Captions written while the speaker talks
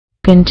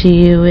spoken to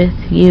you with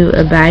you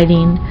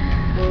abiding,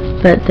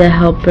 but the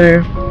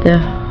Helper, the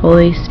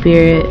Holy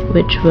Spirit,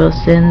 which will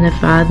send the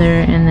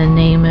Father in the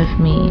name of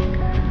me,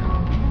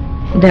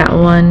 that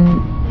one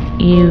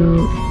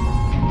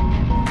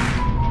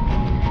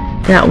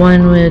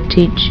will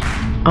teach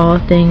all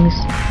things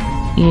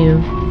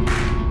you.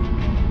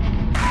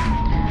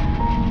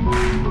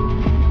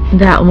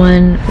 That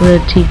one will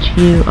teach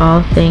you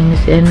all things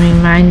and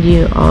remind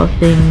you all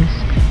things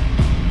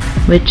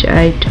which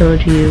I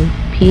told you.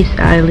 Peace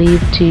I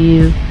leave to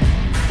you,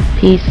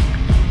 peace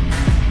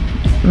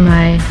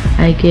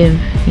I give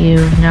you,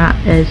 not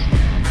as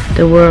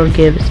the world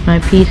gives. My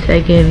peace I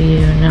give you,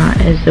 not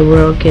as the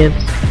world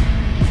gives.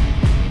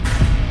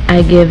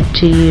 I give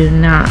to you,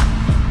 not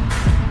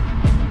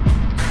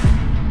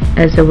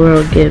as the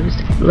world gives.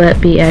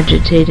 Let your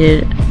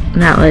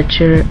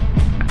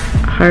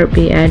heart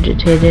be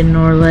agitated,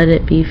 nor let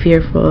it be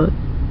fearful.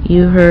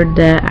 You heard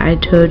that I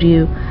told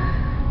you,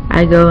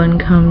 I go and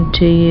come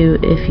to you.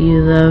 If you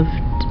loved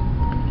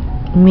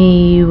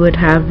me, you would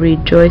have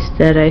rejoiced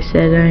that I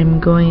said I am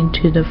going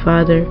to the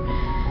Father,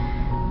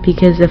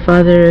 because the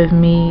Father of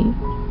me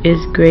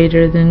is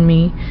greater than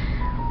me.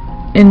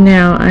 And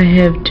now I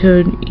have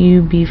told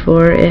you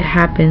before it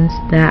happens,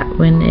 that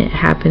when it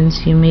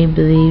happens you may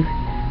believe.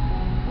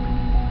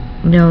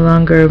 No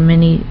longer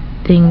many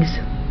things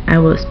I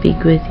will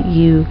speak with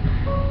you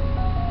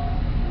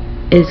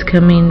is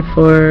coming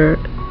for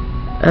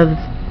of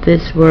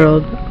this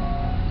world.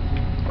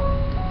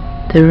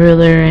 The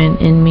ruler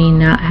in me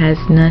not has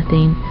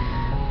nothing,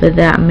 but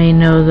that may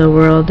know the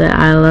world that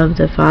I love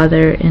the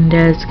Father, and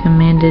as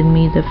commanded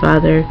me the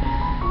Father,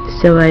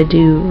 so I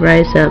do.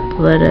 Rise up,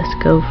 let us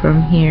go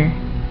from here.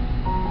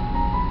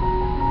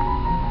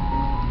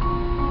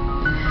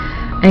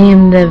 I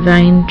am the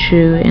vine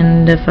true,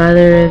 and the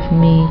Father of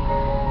me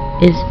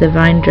is the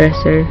vine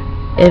dresser.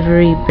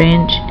 Every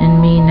branch in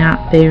me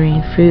not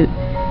bearing fruit,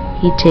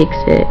 he takes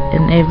it,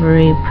 and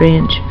every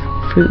branch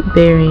fruit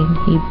bearing,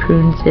 he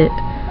prunes it,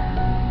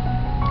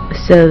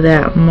 so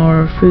that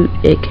more fruit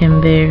it can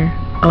bear.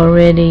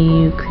 Already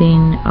you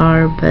clean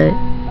are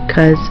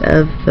because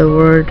of the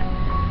word.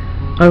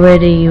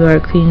 Already you are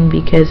clean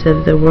because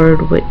of the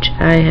word which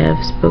I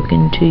have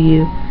spoken to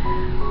you.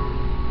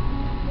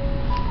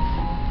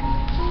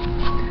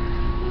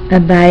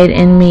 Abide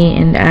in me,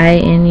 and I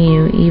in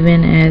you,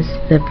 even as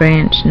the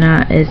branch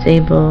not is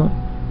able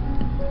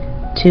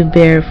to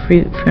bear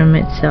fruit from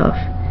itself,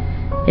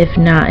 if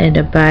not it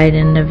abide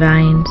in the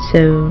vine,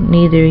 so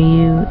neither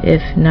you,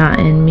 if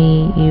not in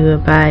me, you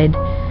abide.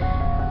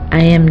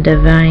 I am the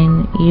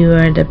vine, you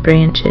are the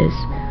branches.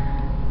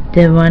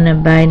 The one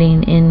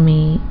abiding in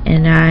me,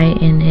 and I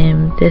in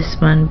him, this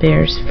one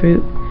bears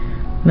fruit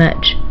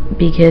much,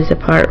 because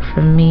apart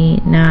from me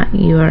not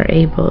you are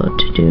able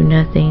to do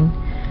nothing.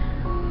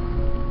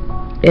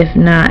 If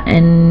not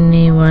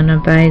anyone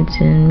abides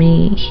in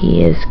me,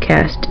 he is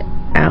cast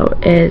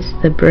out as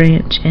the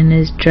branch and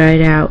is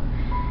dried out,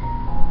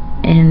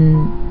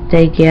 and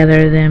they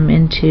gather them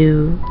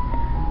into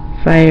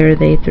fire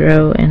they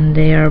throw, and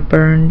they are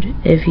burned.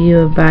 If you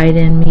abide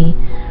in me,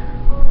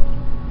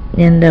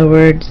 in the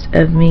words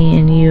of me,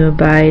 and you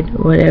abide,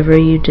 whatever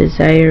you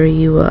desire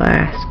you will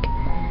ask,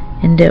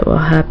 and it will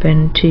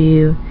happen to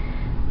you.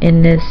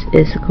 In this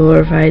is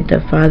glorified the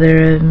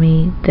Father of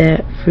me,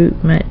 that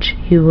fruit much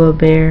you will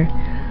bear,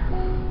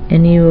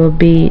 and you will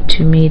be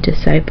to me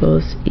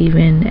disciples,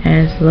 even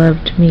as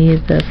loved me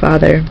the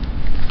Father.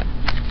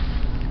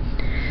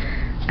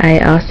 I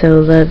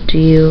also loved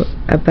you.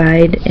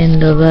 Abide in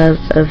the love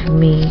of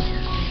me.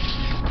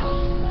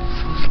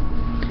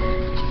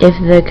 If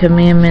the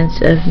commandments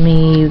of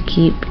me you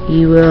keep,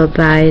 you will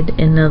abide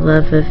in the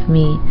love of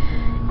me,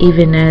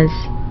 even as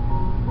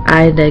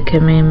I the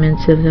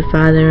commandments of the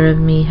Father of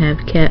me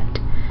have kept,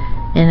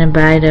 and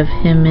abide of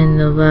him in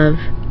the love.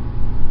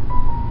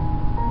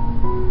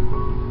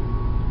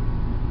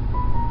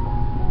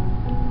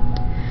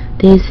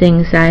 These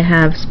things I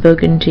have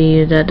spoken to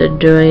you, that the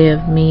joy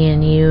of me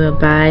and you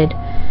abide,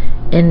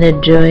 and the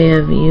joy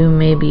of you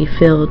may be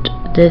filled.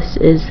 This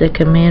is the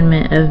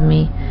commandment of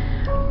me,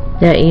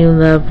 that you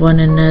love one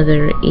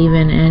another,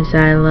 even as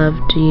I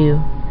loved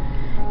you.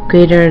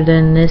 Greater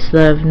than this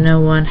love no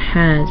one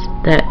has,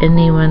 that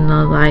anyone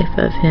the life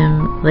of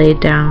him lay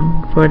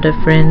down for the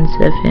friends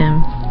of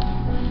him.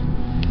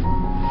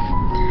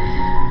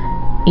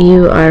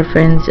 You are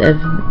friends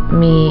of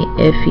me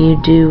if you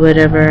do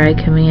whatever I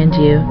command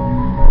you.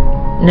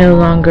 No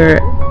longer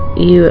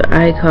you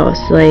I call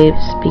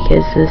slaves,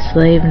 because the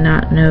slave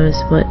not knows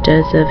what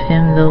does of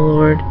him the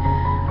Lord.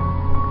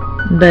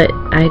 But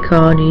I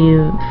called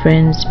you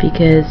friends,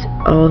 because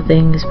all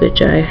things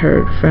which I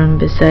heard from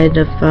beside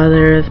the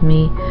Father of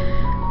me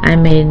I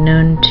made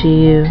known to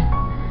you.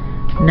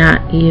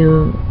 Not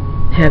you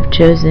have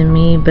chosen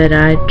me, but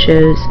I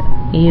chose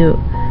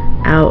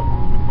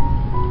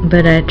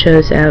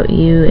out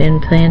you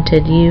and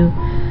planted you,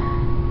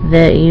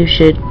 that you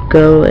should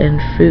go and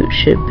fruit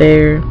should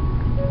bear,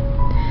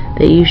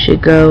 that you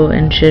should go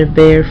and should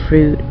bear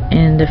fruit,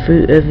 and the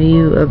fruit of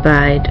you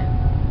abide,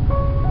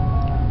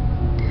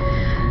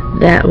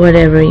 that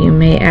whatever you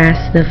may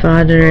ask the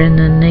Father in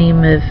the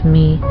name of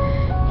me,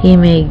 he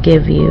may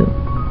give you.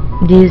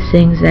 These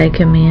things I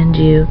command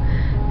you,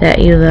 that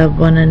you love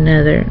one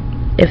another.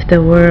 If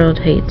the world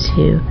hates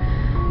you,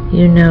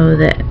 you know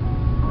that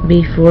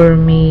before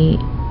me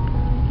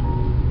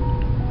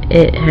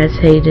it has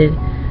hated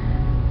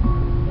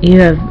you.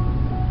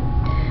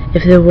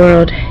 If the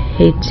world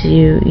hates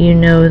you, you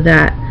know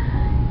that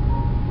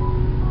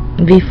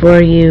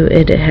before you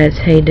it has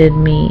hated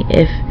me.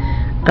 If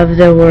of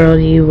the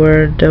world you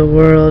were, the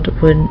world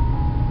would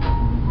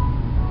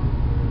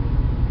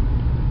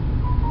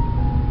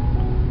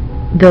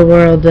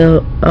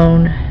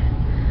own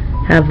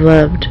have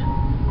loved.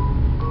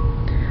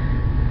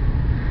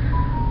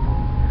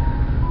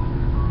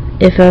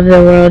 If of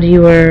the world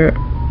you were,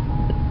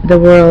 the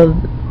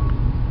world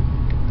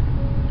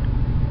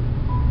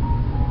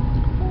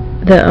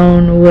the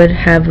own would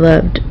have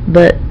loved,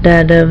 but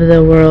that of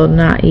the world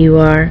not you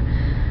are.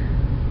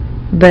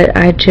 But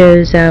I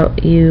chose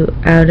out you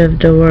out of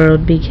the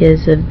world,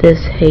 because of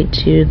this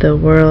hates you the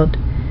world.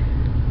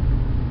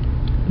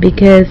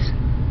 Because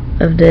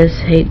of this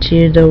hates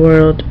you the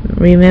world.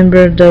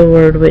 Remember the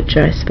word which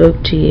I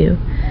spoke to you.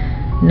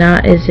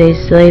 Not is a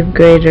slave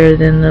greater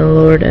than the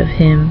Lord of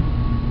him.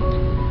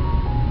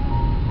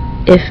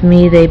 If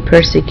me they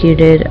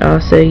persecuted,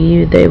 also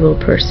you they will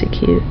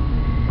persecute.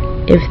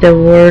 If the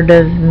word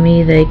of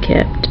me they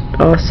kept,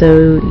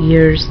 also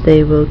yours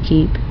they will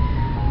keep.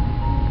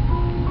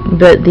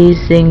 But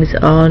these things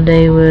all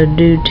they will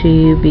do to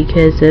you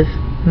because of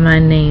my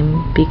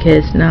name,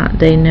 because not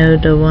they know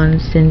the one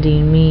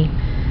sending me.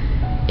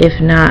 If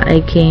not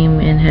I came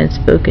and had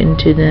spoken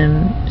to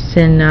them,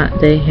 sin not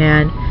they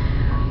had,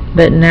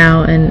 but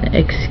now an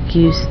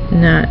excuse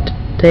not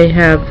they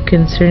have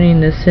concerning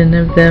the sin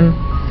of them.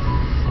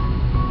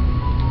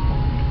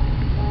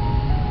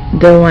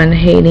 The one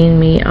hating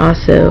me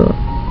also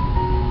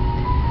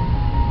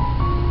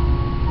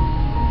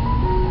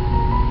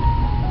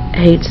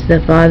hates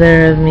the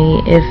Father of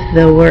me. If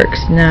the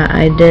works not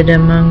I did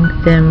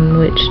among them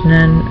which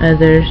none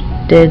others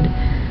did,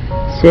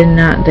 sin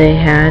not they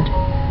had.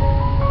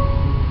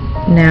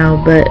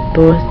 Now but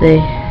both they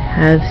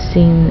have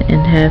seen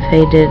and have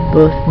hated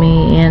both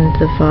me and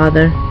the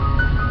Father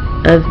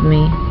of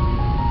me.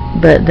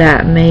 But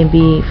that may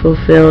be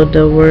fulfilled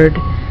the word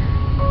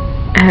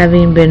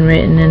having been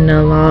written in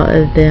the law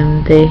of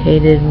them, they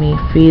hated me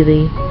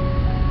freely.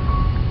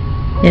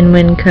 And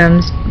when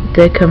comes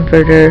the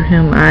Comforter,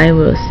 whom I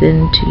will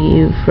send to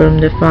you from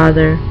the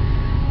Father,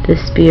 the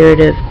Spirit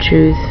of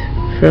truth,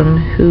 from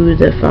whom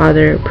the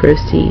Father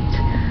proceeds,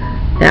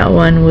 that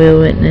one will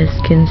witness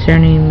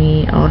concerning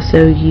me,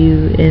 also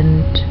you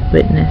and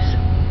witness.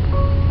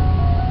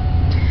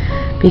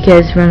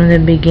 Because from the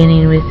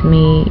beginning with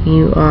me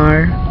you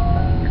are.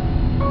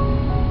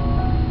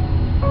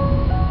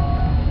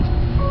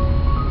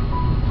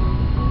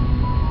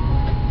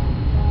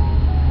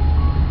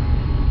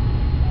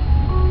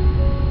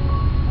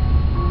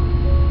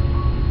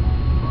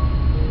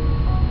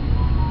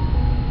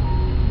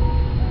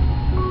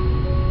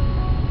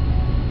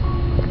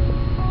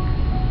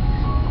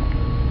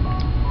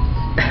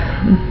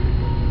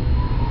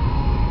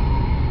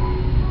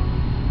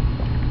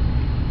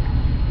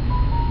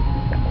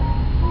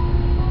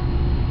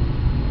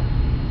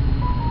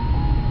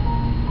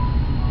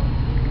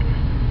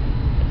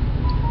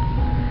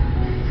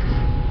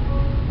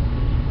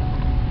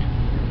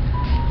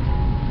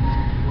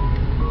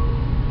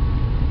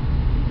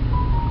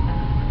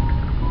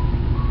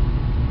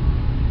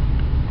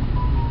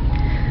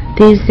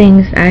 These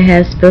things I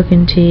have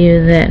spoken to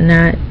you, that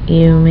not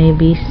you may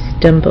be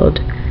stumbled.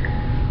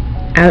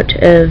 Out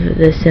of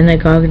the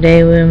synagogue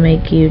they will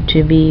make you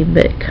to be,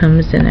 but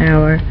comes an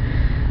hour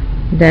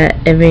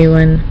that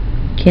everyone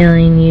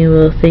killing you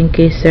will think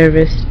a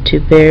service to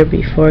bear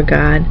before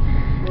God.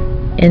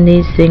 And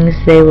these things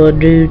they will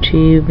do to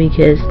you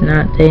because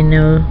not they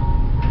know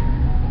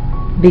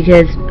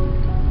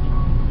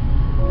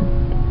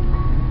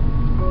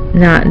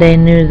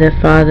knew the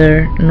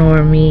Father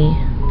nor me.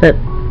 But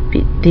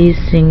these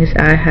things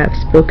I have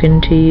spoken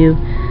to you,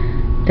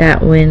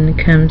 that when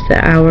comes the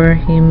hour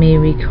you may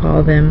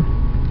recall them.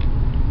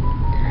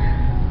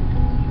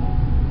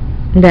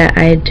 That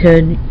I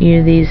told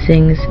you these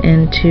things,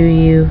 and to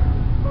you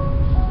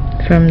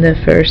from the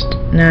first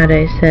not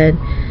I said,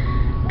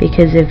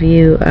 because of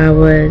you I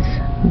was,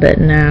 but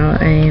now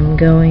I am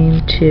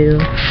going to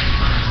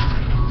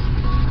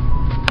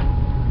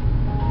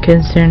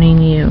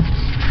concerning you.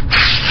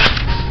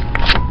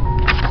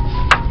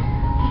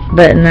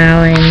 But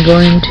now I am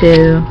going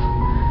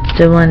to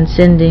the one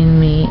sending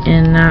me,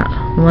 and not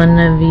one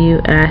of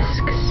you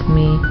asks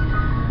me,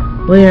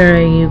 where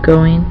are you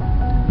going?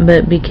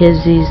 But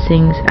because these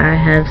things I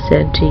have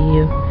said to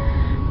you,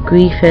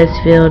 grief has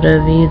filled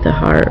of you the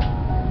heart.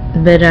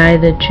 But I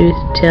the truth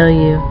tell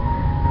you,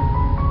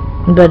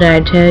 but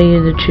I tell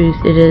you the truth,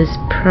 it is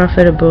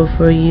profitable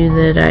for you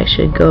that I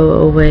should go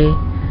away.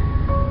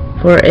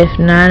 For if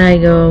not I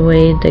go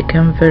away, the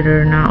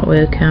Comforter not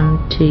will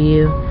come to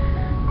you.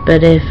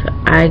 But if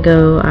I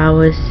go, I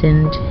will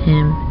send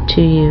him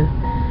to you.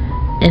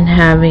 And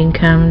having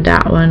come,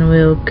 that one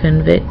will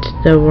convict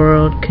the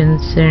world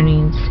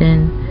concerning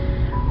sin,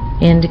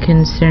 and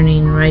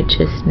concerning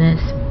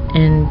righteousness,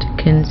 and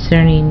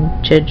concerning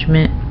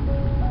judgment.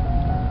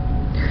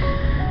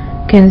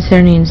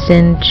 Concerning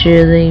sin,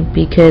 truly,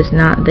 because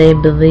not they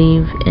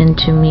believe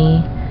into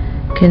me.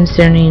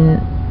 Concerning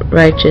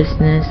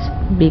righteousness,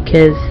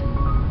 because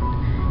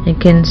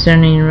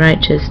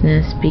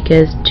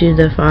to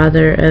the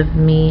Father of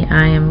me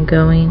I am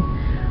going,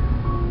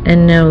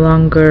 and no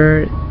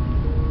longer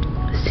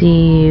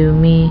see you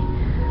me.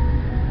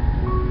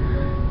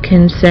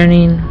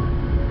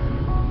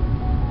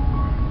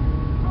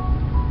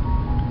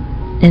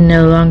 And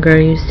no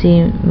longer you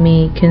see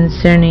me.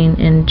 Concerning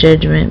in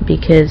judgment,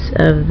 because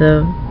of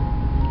the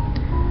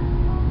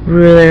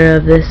ruler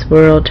of this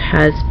world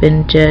has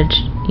been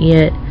judged.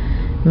 Yet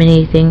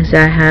many things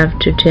I have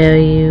to tell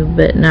you,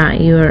 but not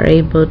you are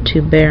able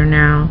to bear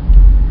now.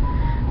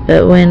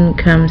 But when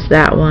comes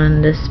that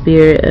one, the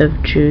Spirit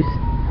of truth,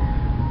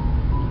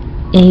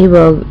 he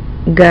will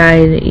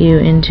guide you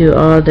into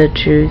all the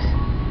truth.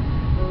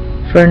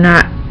 For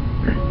not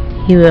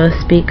he will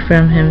speak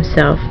from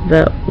himself,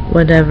 but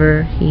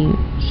whatever he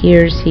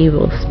hears he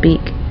will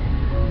speak.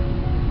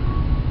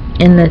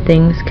 And the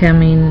things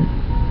coming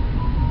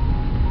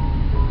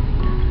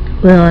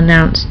will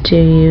announce to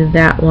you.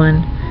 That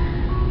one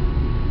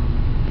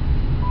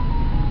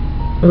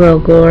will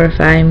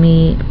glorify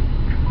me,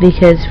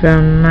 because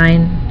from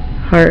mine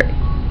heart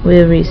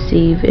will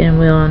receive and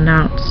will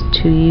announce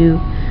to you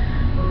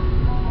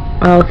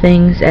all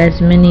things.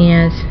 As many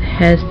as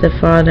has the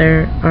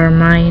Father are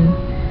mine.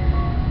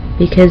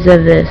 Because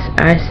of this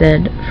I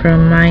said,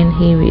 from mine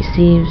he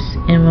receives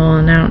and will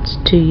announce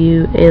to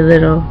you a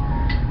little.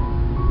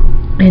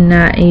 And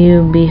not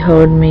you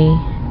behold me,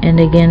 and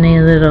again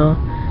a little,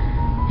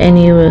 and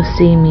you will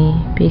see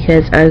me,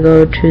 because I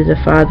go to the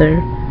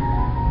Father.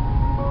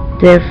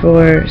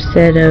 Therefore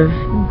said of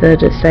the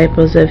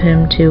disciples of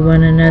him to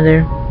one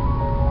another,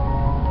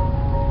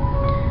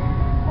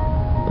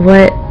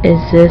 what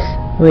is this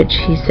which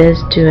he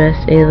says to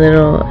us, a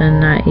little, and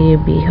not you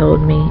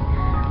behold me,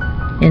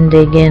 and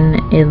again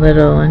a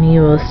little, and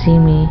you will see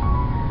me?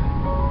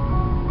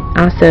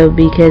 Also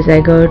because I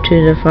go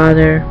to the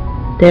Father.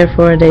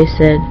 Therefore they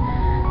said,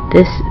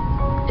 this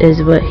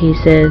is what he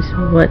says,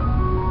 what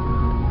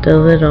the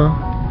little.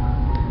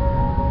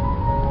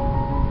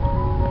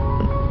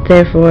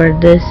 Therefore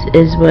this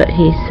is what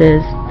he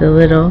says, the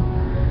little.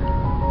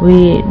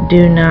 We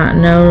do not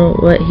know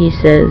what he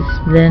says.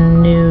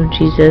 Then knew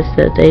Jesus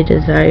that they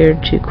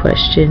desired to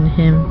question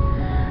him.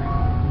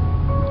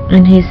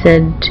 And he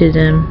said to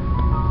them,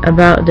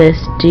 about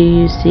this do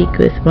you seek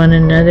with one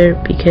another,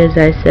 because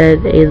I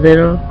said a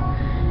little,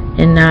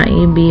 and not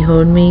you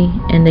behold me,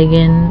 and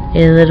again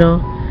a little,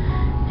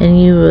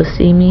 and you will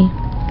see me?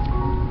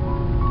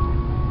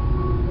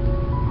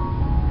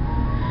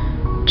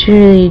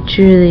 Truly,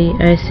 truly,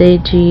 I say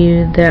to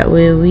you that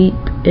will weep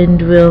and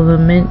will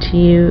lament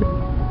you,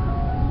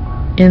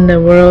 and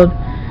the world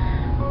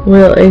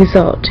will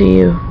exalt to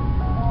you,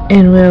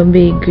 and will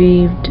be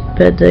grieved,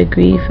 but the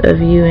grief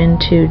of you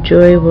into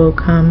joy will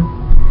come.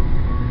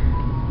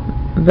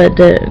 But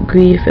the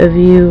grief of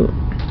you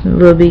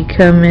will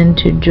become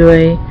into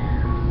joy.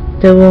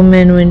 The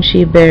woman, when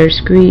she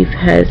bears grief,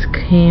 has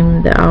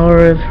came the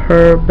hour of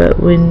her, but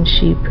when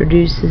she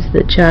produces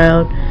the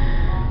child,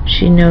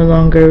 she no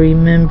longer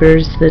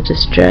remembers the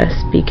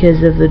distress,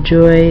 because of the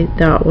joy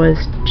that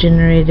was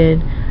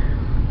generated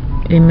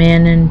a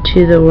man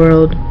into the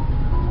world.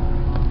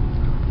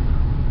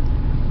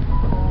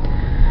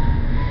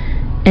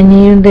 And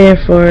you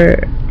therefore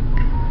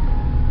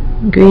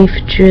grief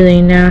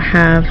truly now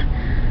have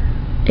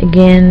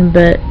again,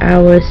 but I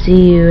will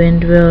see you,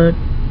 and will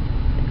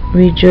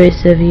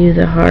rejoice of you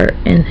the heart,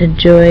 and the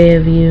joy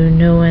of you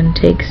no one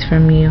takes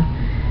from you.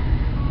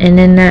 And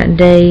in that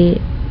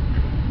day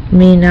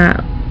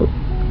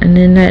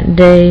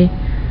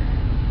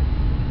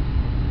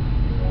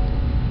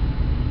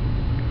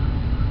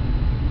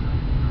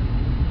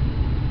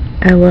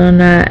I will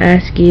not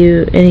ask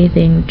you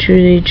anything.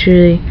 Truly,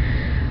 truly,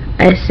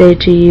 I say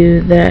to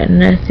you that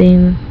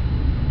nothing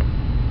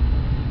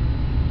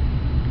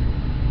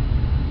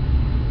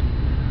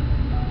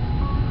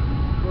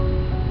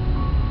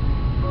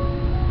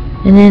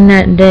and in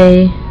that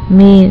day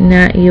me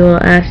not you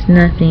will ask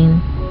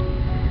nothing.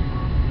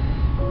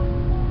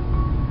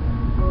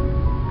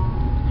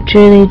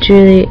 Truly,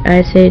 truly,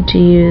 I say to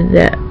you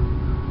that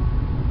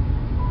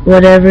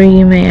whatever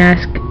you may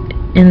ask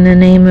in the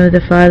name of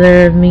the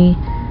Father of me,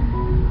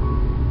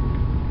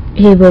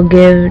 he will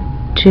give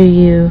to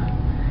you.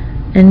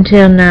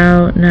 Until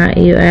now not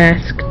you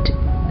asked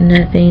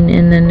nothing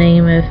in the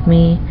name of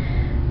me.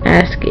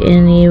 Ask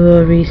and you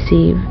will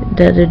receive,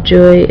 that the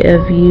joy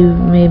of you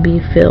may be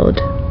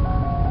filled.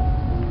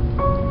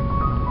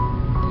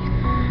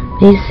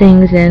 These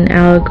things and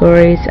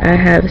allegories I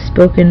have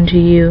spoken to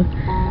you.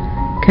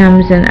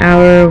 Comes an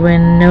hour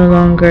when no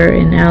longer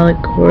in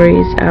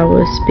allegories I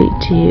will speak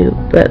to you,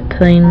 but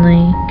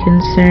plainly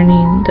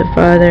concerning the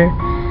Father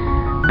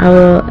I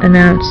will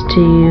announce to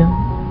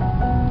you.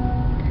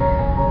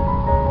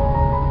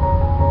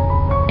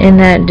 In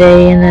that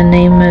day, in the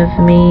name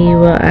of me you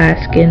will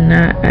ask, and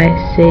not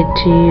I say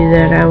to you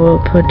that I will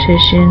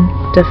petition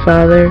the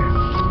Father.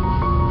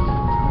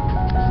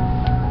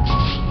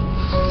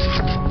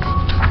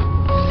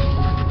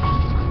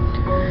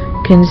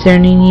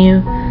 Concerning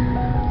you,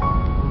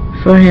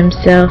 for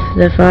himself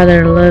the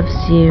Father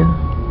loves you,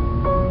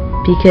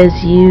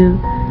 because you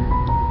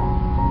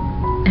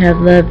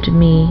have loved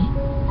me,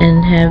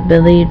 and have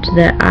believed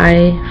that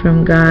I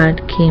from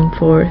God came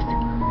forth.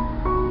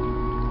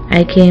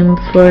 I came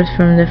forth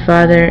from the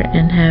Father,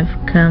 and have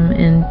come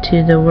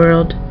into the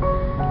world.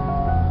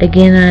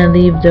 Again I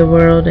leave the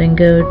world, and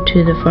go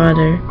to the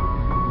Father.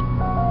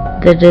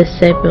 The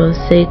disciples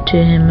say to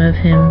him of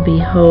him,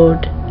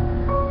 Behold,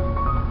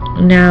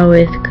 now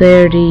with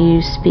clarity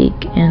you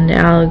speak, and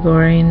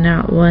allegory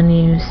not one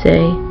you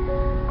say.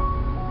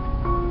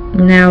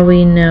 Now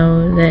we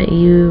know that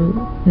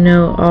you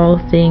know all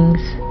things,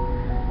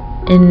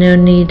 and no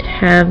need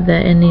have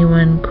that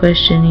anyone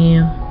question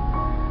you.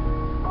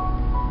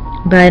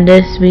 By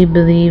this we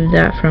believe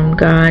that from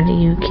God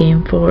you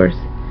came forth.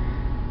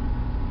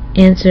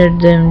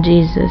 Answered them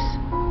Jesus,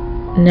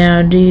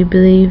 Now do you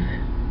believe?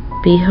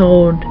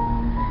 Behold,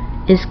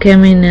 is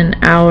coming an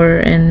hour,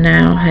 and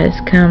now has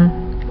come,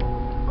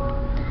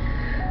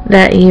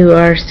 that you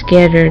are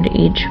scattered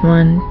each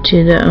one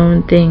to their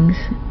own things,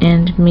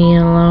 and me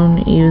alone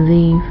you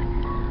leave.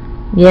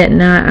 Yet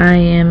not I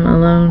am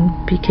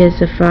alone, because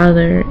the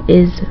Father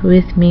is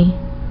with me.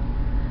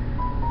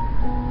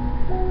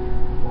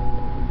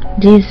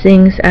 These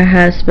things I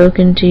have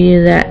spoken to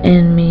you, that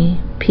in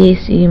me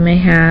peace you may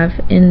have.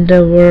 In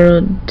the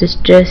world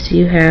distress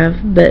you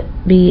have, but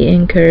be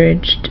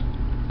encouraged.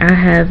 I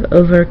have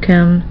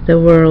overcome the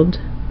world.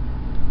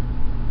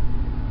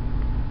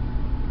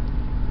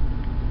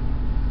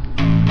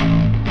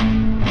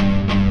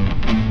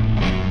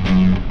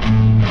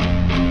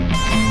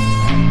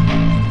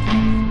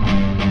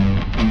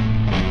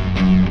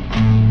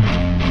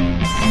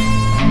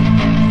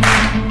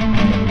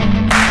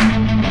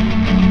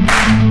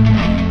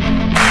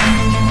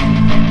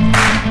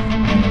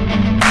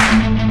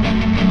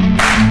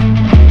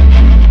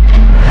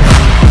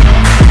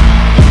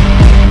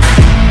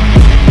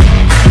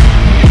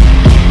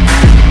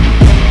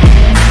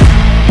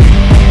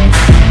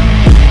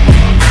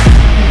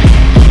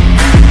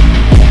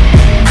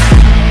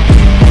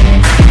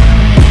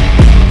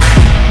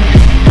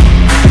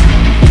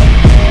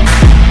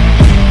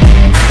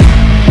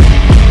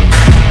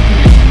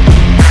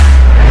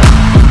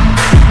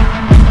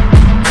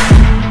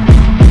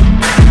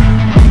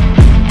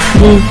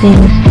 These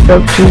things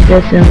spoke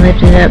Jesus, and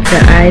lifted up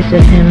the eyes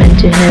of him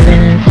into heaven,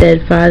 and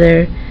said,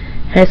 Father,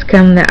 has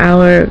come the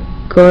hour,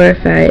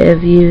 glorify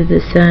of you the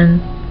Son,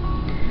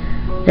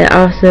 that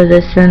also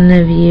the Son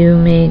of you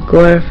may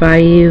glorify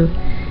you,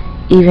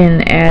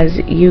 even as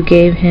you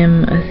gave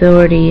him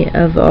authority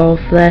of all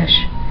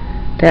flesh,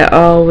 that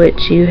all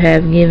which you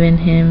have given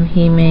him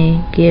he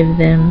may give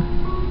them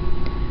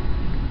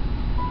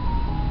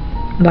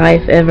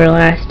life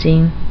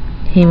everlasting.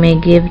 He may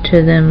give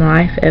to them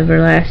life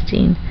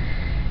everlasting.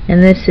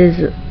 And this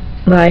is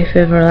life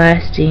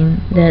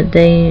everlasting, that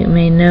they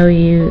may know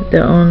you,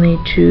 the only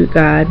true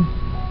God,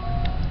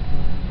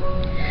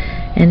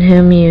 and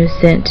whom you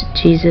sent,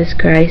 Jesus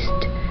Christ.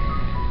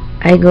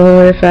 I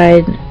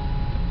glorified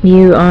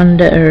you on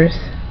the earth,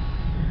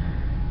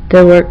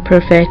 the work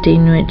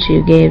perfecting which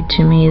you gave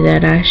to me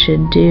that I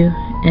should do,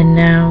 and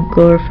now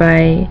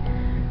glorify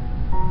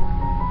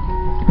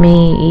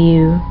me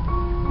you,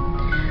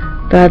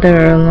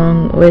 Father,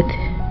 along with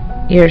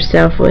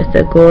yourself, with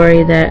the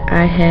glory that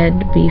I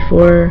had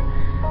before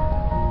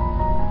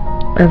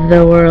of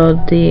the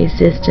world, the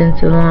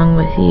existence along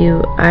with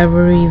you. I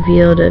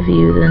revealed of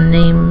you the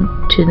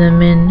name to the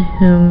men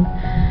whom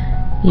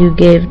you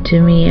gave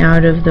to me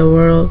out of the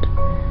world.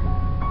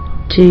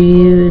 To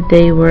you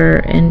they were,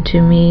 and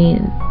to me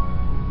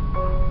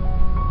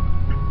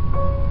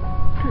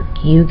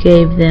you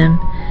gave them,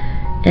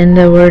 and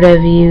the word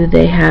of you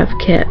they have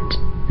kept.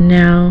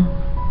 Now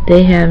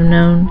they have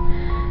known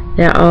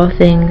that all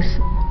things,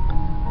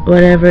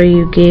 whatever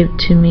you gave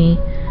to me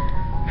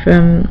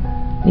from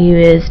you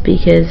is,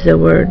 because the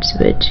words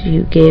which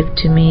you gave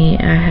to me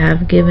I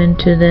have given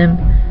to them,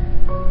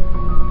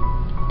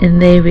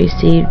 and they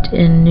received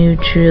and knew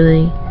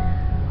truly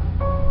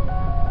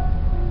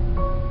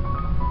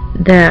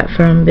that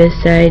from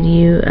beside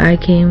you I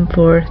came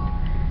forth,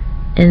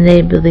 and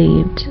they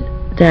believed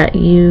that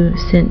you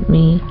sent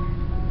me.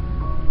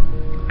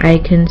 I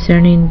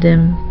concerning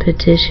them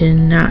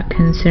petition, not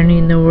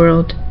concerning the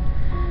world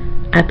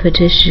I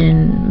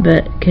petition,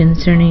 but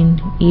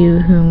concerning you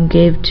whom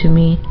gave to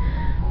me,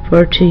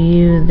 for to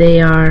you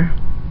they are.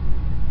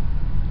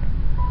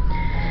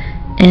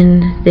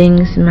 And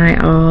things my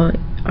all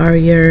are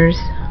yours,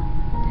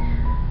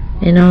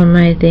 and all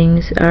my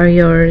things are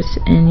yours,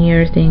 and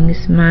your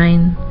things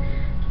mine,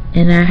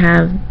 and I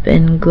have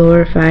been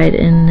glorified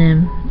in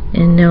them,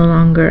 and no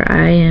longer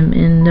I am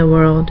in the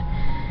world,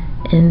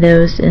 and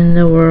those in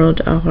the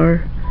world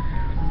are.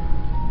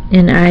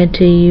 And I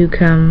to you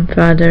come,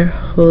 Father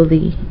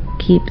Holy,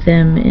 keep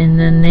them in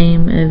the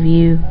name of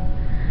you,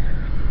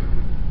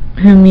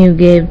 whom you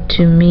gave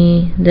to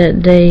me,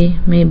 that they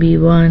may be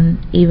one,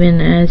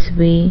 even as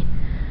we.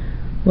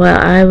 While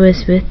I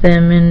was with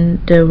them in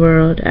the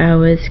world, I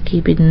was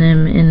keeping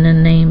them in the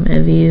name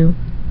of you,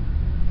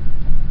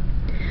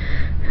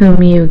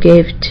 whom you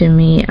gave to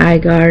me, I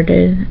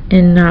guarded,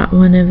 and not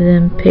one of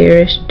them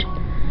perished,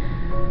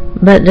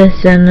 but the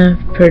son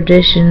of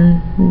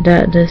perdition,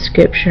 that the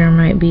scripture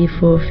might be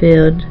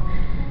fulfilled.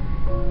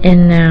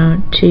 And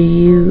now to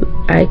you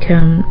I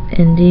come,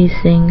 and these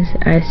things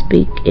I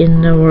speak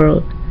in the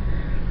world,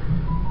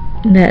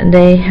 that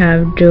they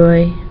have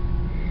joy.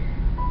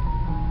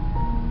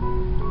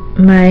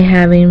 My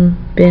having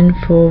been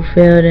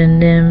fulfilled in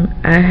them,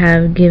 I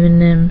have given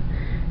them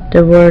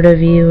the word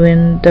of you,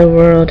 and the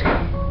world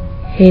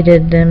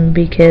hated them,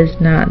 because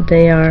not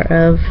they are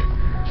of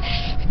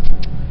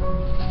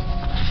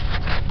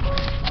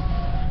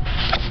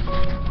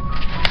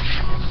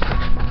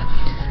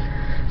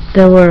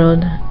the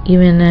world,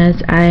 even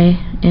as I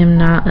am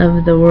not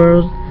of the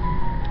world.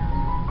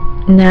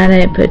 Not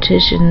I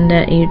petition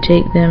that you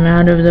take them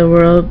out of the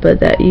world, but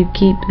that you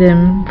keep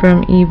them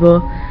from evil.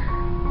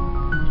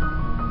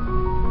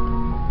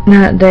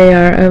 Not they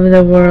are of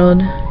the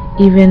world,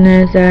 even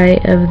as I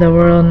of the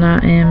world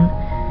not am.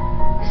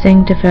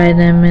 Sanctify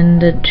them in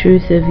the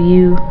truth of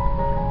you.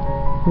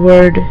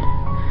 Word,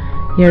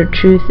 your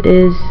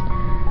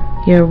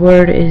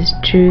word is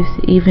truth.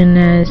 Even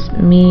as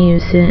me you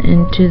sent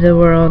into the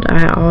world,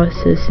 I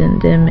also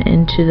sent them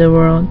into the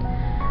world.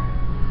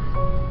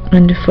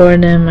 And for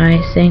them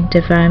I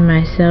sanctify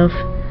myself,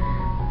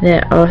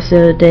 that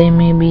also they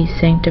may be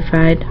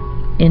sanctified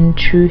in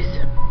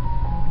truth.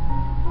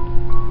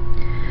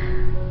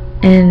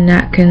 And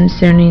not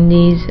concerning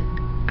these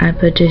I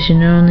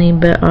petition only,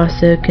 but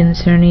also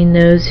concerning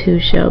those who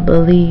shall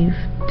believe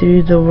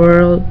through the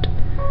world.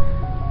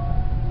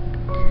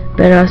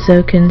 But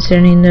also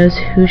concerning those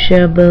who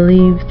shall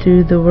believe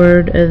through the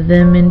word of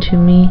them into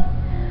me,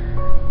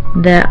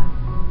 that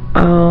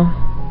all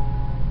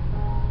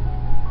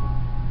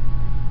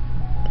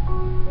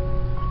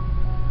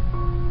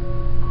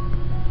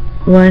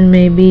one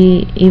may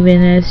be,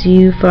 even as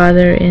you,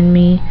 Father, in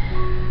me,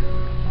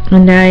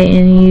 and I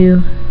in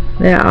you,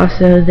 that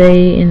also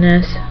they in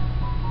us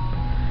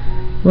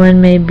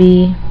one may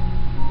be,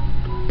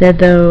 that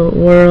the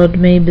world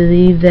may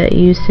believe that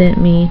you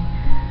sent me.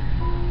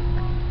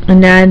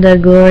 And I, the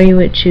glory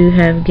which you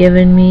have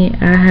given me,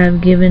 I have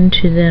given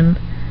to them,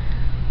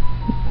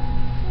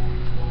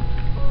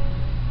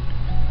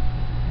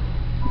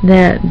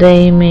 that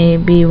they may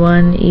be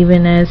one,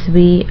 even as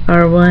we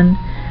are one,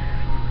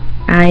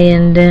 I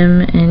in them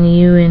and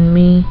you in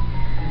me,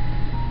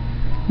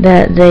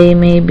 that they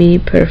may be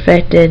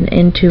perfected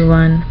into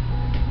one,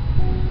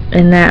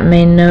 and that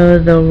may know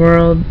the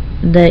world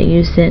that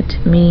you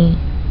sent me,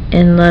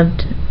 and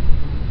loved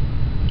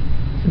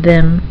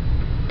them,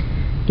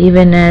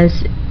 even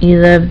as you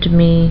loved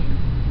me.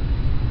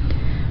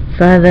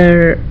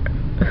 Father,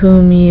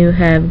 whom you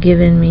have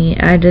given me,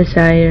 I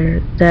desire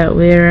that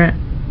where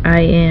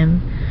I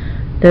am,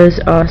 those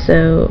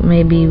also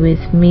may be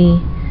with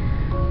me,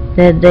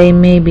 that they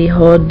may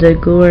behold the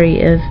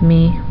glory of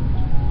me,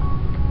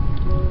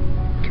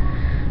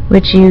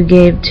 which you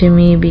gave to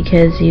me,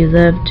 because you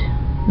loved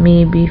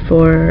me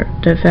before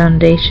the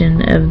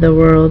foundation of the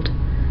world.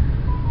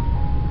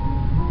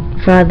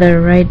 Father,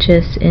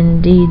 righteous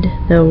indeed,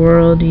 the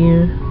world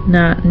you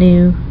not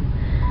knew,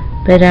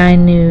 but I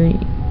knew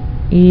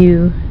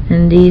you,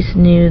 and these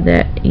knew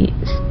that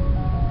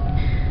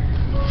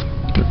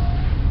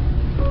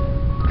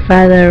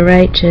Father,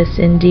 righteous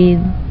indeed,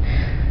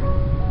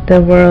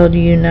 the world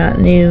you not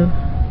knew,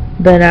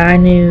 but I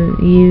knew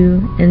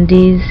you, and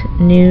these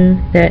knew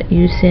that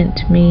you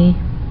sent me.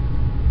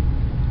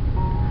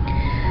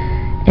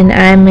 And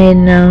I made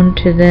known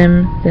to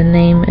them the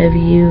name of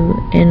you,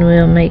 and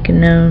will make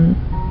known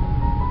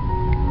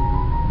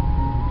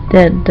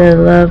that the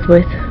love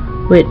with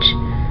which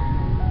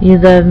you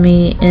love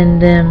me in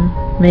them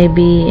may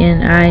be,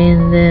 and I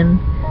in them.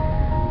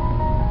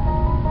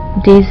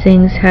 These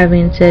things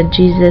having said,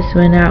 Jesus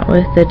went out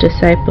with the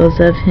disciples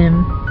of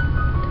him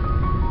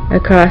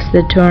across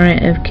the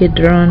torrent of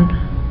Kidron,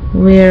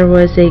 where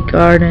a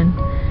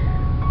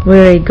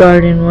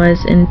garden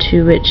was,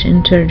 into which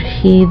entered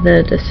he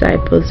the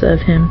disciples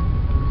of him,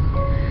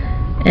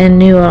 and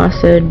knew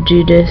also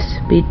Judas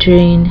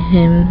betraying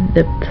him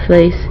the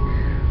place,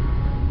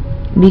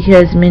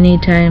 because many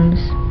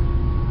times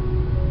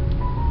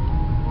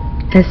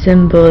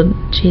assembled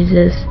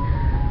Jesus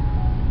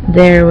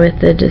there with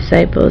the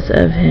disciples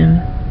of him.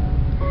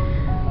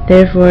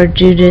 Therefore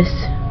Judas,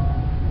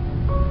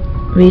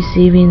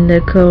 receiving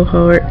the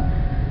cohort,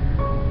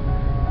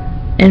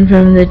 and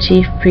from the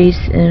chief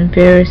priests and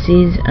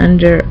Pharisees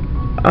under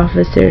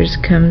officers,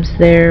 comes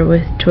there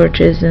with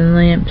torches and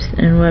lamps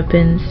and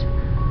weapons.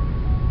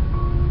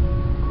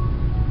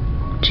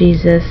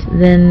 Jesus.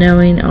 Then,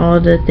 knowing all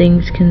the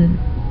things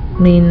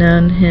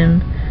concerning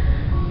him,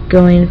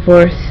 going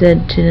forth,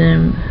 said to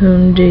them,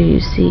 Whom do you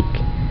seek?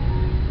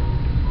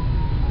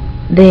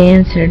 They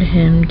answered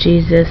him,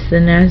 Jesus the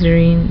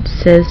Nazarene.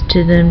 Says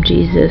to them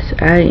Jesus,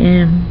 I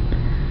am.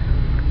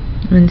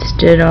 And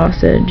stood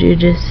also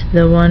Judas,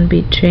 the one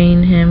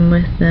betraying him,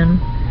 with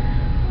them.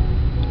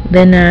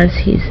 Then as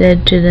he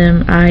said to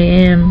them, I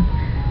am,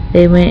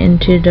 they went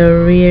into the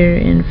rear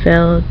and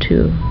fell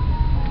to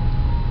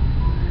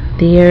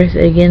the earth.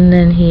 Again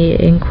then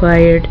he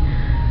inquired,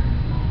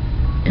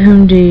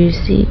 Whom do you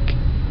seek?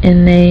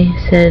 And they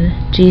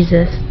said,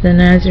 Jesus the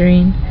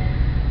Nazarene.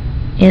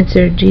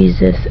 Answered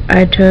Jesus,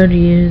 I told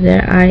you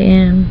that I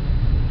am.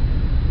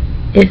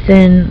 If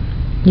then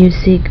you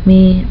seek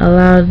me,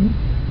 allow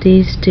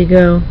these to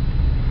go,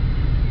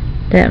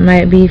 that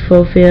might be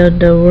fulfilled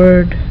the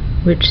word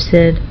which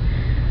said,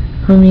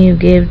 Whom you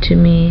gave to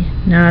me,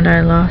 not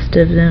I lost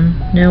of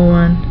them no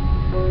one.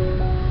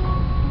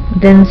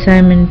 Then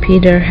Simon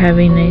Peter,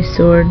 having a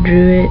sword,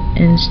 drew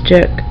it, and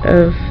struck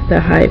of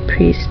the high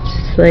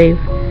priest's slave,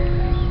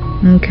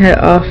 and cut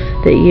off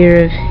the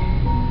ear of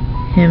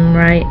him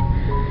right,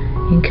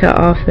 and cut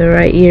off the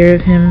right ear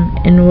of him,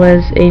 and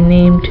was a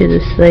name to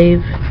the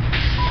slave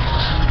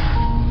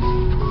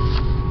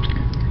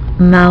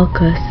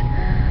Malchus.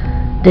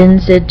 Then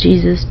said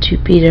Jesus to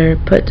Peter,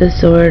 Put the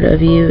sword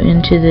of you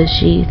into the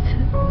sheath.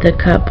 The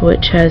cup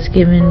which has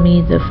given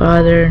me the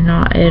Father,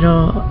 not at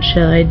all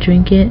shall I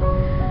drink it.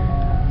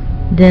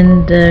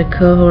 Then the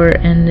cohort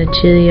and the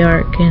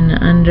chiliarch and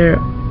under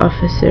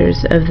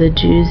officers of the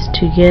Jews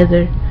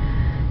together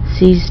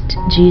seized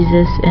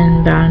Jesus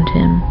and bound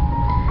him,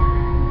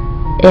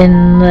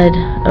 and led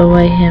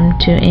away him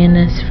to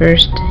Annas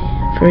first,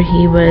 for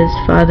he was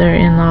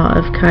father-in-law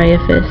of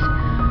Caiaphas,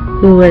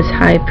 who was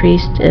high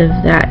priest of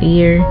that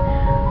year.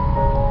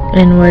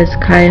 And was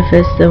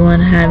Caiaphas the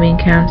one having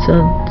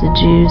counseled the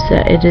Jews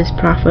that it is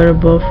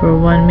profitable for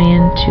one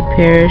man to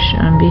perish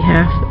on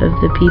behalf of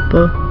the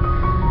people?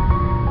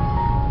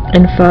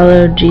 And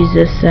followed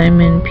Jesus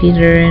Simon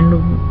Peter and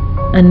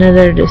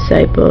another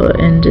disciple,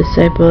 and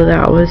disciple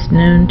that was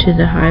known to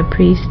the high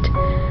priest,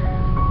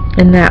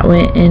 and that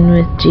went in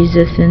with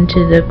Jesus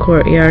into the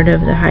courtyard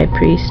of the high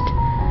priest.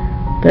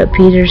 But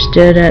Peter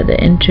stood at the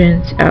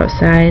entrance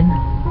outside.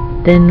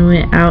 Then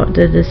went out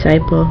the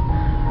disciple,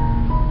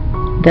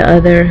 the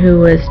other who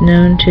was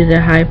known to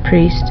the high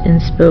priest,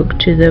 and spoke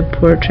to the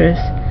portress,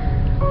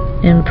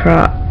 and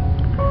brought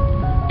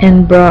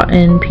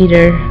in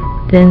Peter.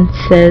 Then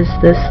says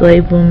the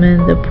slave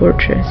woman, the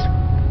portress,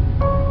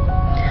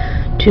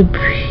 to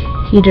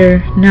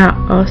Peter,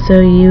 Not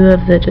also you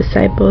of the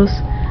disciples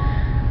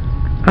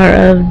are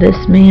of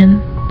this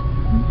man?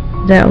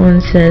 That one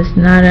says,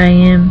 Not I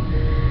am.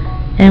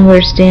 And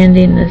were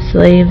standing the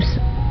slaves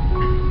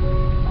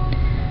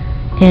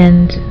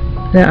and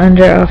the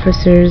under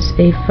officers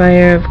a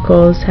fire of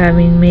coals,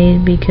 having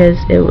made, because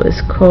it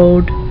was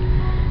cold,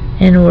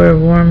 and were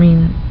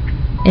warming.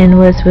 And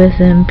was with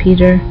them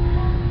Peter,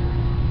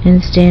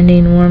 and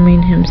standing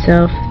warming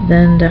himself.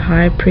 Then the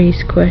high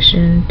priest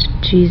questioned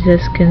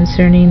Jesus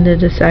concerning the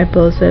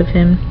disciples of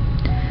him,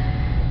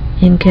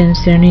 and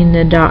concerning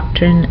the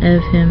doctrine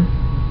of him.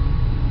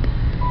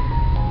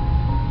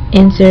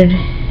 Answered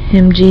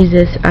him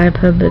Jesus, I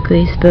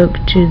publicly spoke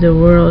to the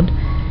world.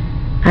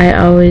 I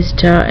always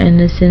taught in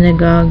the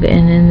synagogue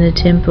and in the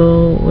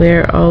temple,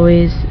 where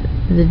always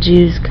the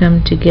Jews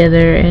come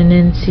together, and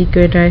in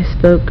secret I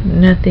spoke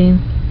nothing.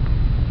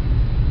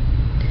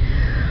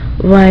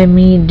 Why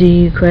me do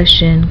you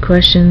question?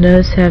 Question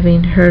those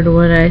having heard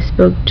what I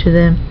spoke to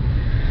them.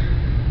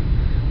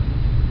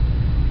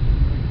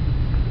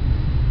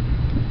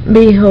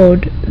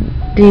 Behold,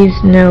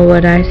 these know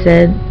what I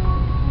said.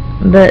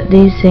 But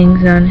these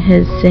things on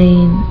his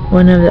saying,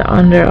 one of the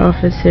under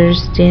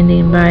officers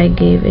standing by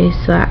gave a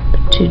slap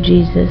to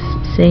Jesus,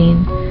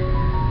 saying,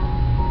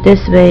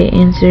 This way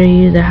answer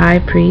you the high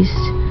priest.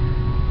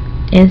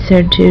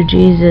 Answered to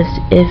Jesus,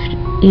 If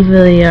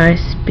evilly I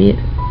speak.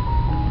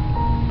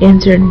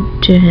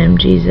 Answered to him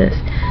Jesus,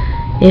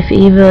 If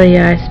evilly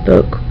I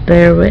spoke,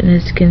 bear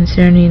witness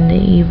concerning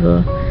the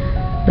evil.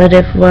 But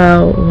if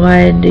well,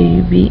 why do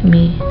you beat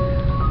me?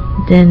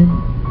 Then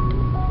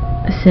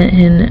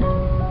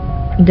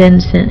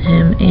sent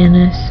him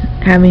Annas,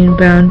 having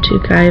bound to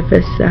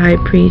Caiaphas the high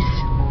priest.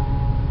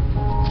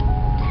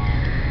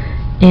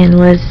 And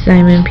was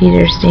Simon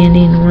Peter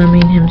standing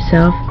warming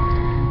himself?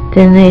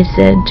 Then they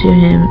said to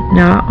him,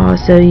 Not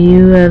also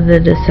you of the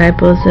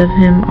disciples of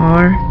him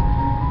are?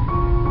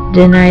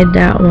 Denied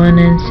that one,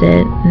 and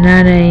said,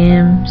 Not I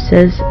am.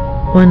 Says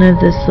one of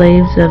the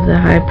slaves of the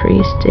high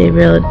priest, a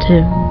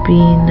relative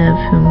being of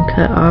whom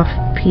cut off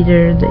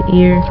Peter the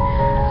ear,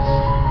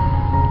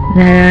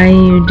 That I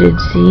you did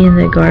see in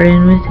the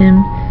garden with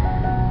him.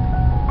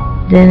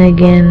 Then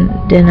again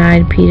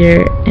denied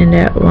Peter, and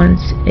at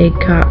once a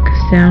cock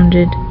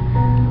sounded.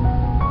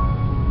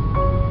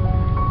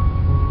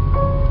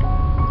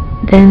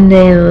 Then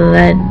they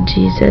led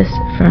Jesus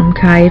from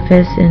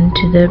Caiaphas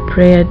into the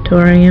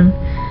praetorium,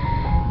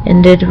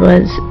 and it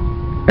was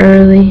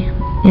early,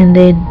 And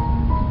they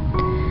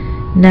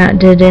not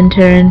did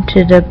enter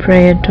into the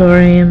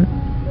praetorium,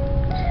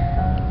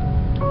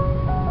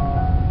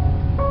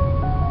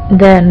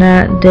 that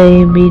not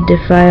they be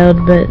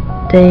defiled, but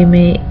they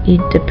may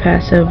eat the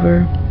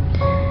Passover.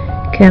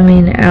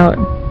 Coming out,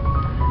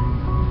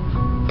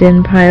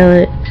 then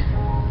Pilate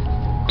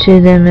to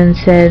them and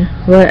said,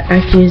 What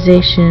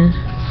accusation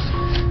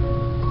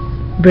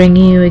bring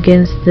you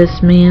against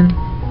this man?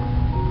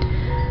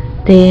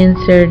 They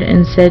answered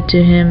and said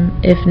to him,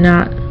 If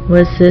not,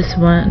 was this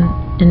one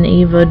an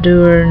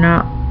evildoer?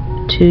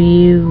 Not to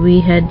you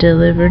we had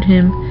delivered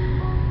him.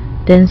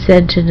 Then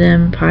said to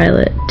them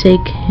Pilate,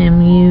 Take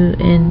him you,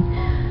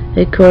 and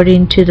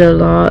according to the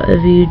law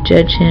of you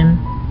judge him.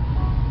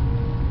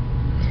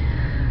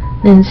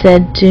 Then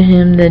said to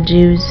him the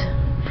Jews,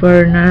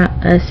 For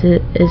not us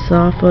it is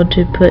lawful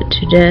to put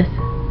to death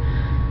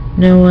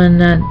no one,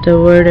 that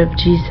the word of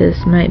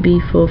Jesus might be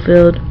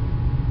fulfilled,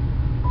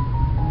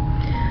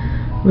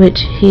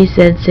 which he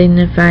said,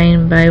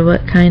 signifying by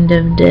what kind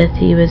of death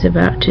he was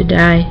about to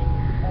die.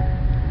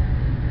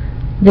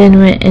 Then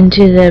went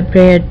into the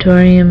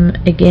praetorium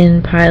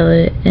again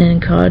Pilate,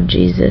 and called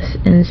Jesus,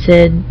 and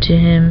said to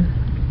him,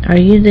 Are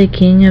you the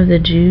king of the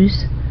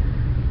Jews?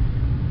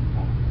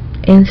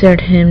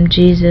 Answered him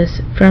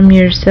Jesus, From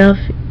yourself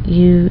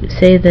you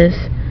say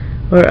this,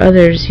 or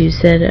others you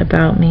said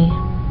about me?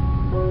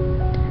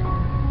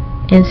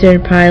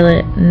 Answered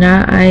Pilate,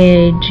 Not I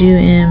a Jew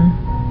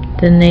am,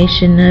 the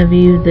nation of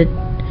you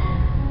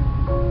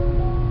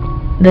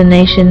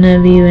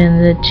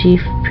and the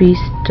chief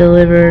priests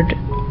delivered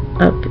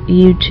up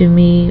you to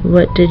me.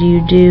 What did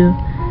you do?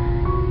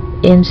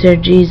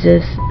 Answered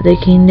Jesus, The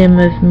kingdom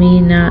of me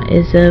not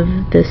is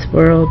of this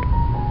world.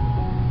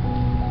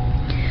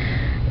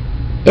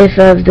 If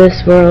of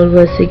this world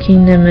was the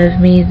kingdom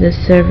of me, the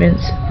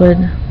servants would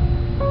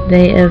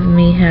they of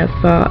me have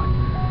fought.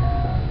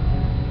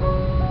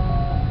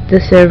 The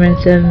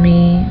servants of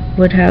me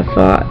would have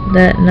fought,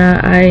 that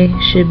not I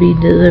should be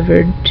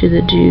delivered to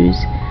the Jews.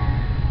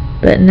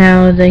 But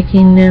now the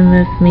kingdom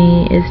of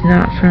me is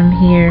not from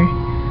here.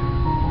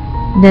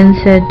 Then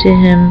said to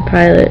him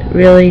Pilate,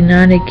 Really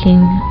not a king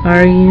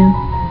are you?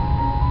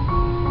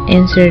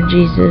 Answered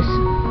Jesus,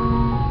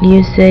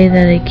 You say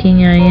that a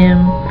king I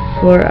am,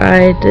 for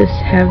I this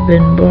have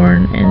been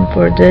born, and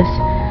for this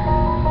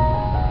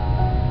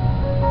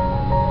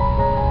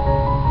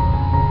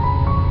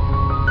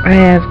I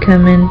have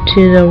come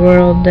into the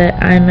world,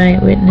 that I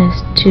might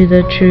witness to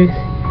the truth.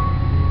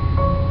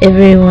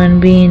 Everyone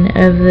being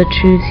of the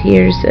truth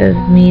hears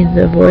of me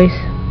the voice.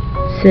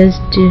 Says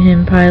to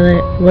him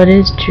Pilate, What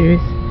is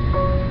truth?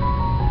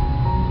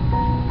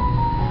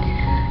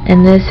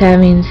 And this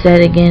having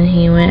said again,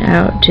 he went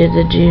out to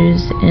the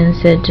Jews, and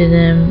said to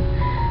them,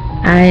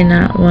 I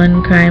not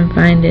one crime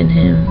find in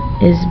him.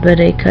 Is but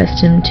a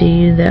custom to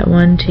you that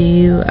one to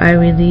you I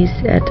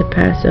release at the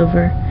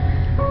Passover.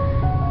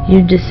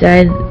 You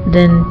decide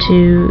then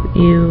to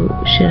you,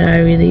 should I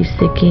release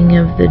the king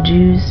of the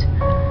Jews?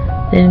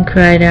 Then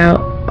cried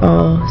out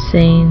all,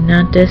 saying,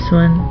 Not this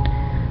one,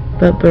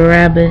 but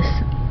Barabbas.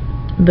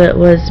 But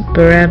Barabbas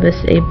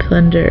was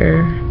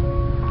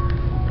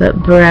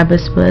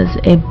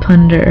a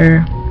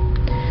plunderer.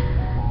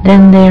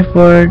 Then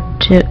therefore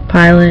took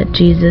Pilate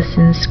Jesus,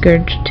 and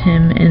scourged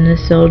him, and the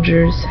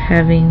soldiers,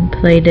 having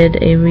plaited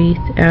a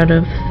wreath out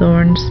of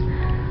thorns,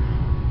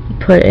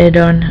 put it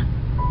on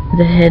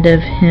the head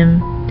of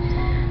him,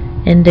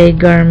 and a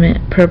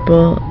garment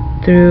purple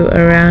threw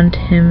around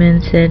him,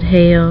 and said,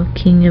 Hail,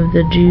 King of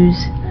the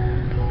Jews!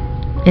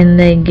 And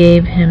they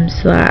gave him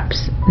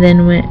slaps.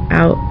 Then went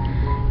out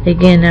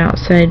again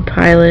outside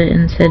Pilate,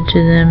 and said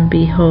to them,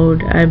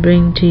 Behold, I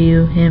bring to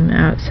you him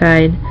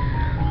outside,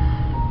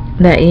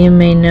 that you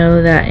may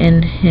know that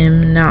in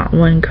him not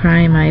one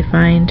crime I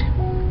find.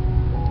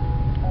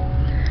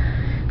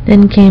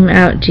 Then came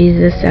out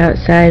Jesus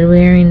outside,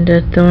 wearing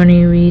the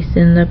thorny wreath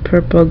and the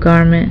purple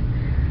garment.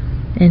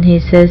 And he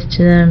says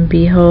to them,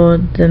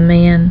 Behold the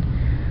man.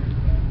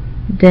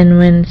 Then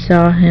when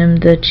saw him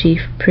the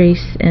chief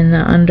priests and the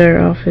under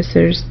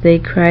officers, they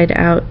cried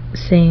out,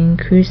 saying,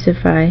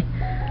 Crucify,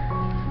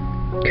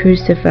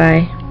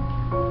 crucify.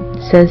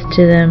 Says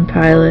to them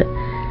Pilate,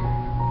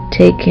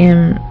 Take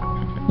him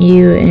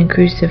you and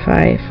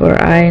crucify,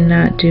 for I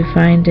not do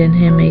find in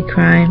him a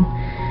crime.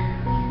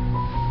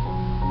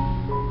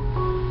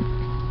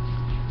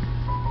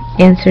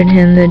 Answered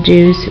him the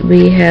Jews,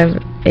 We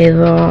have a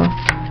law,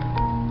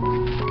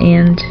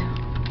 and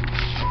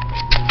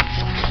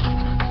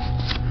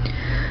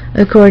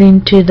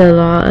according to the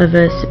law of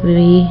us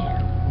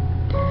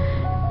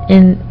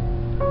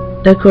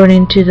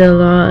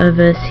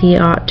he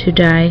ought to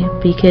die,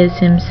 because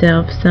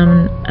himself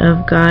Son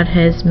of God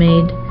has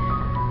made,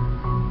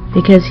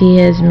 because he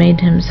has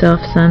made himself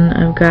Son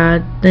of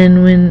God.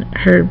 Then when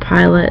heard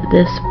Pilate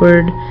this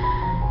word,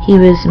 he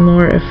was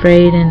more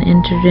afraid, and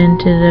entered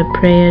into the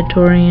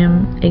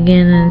praetorium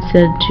again, and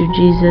said to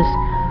Jesus,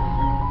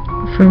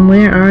 From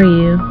where are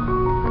you?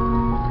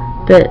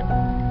 But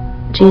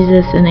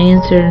Jesus an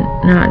answer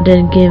not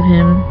did give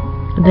him.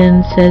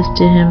 Then says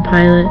to him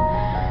Pilate,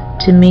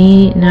 To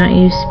me, not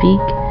you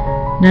speak.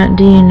 Not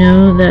do you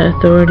know the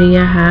authority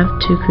I have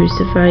to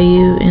crucify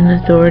you, and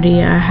the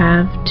authority I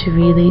have to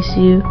release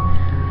you?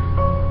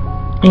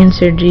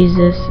 Answered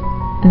Jesus,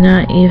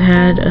 not you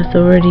had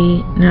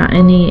authority, not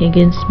any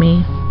against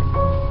me.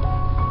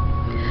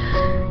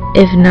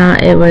 If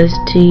not, it was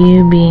to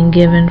you being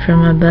given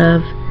from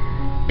above.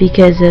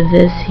 Because of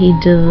this, he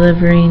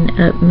delivering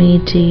up me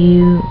to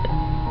you,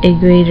 a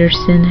greater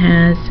sin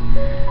has.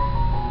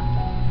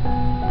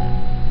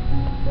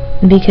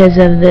 Because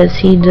of this,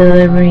 he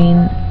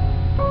delivering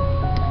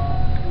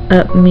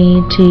up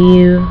me to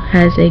you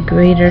has a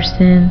greater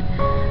sin.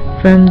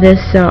 From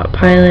this sought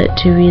Pilate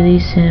to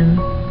release him,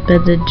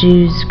 but the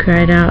Jews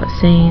cried out,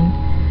 saying,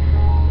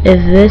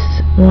 If this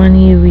one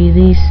you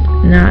release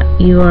not,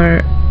 you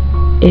are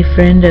a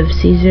friend of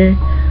Caesar.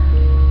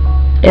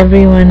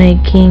 Everyone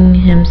a king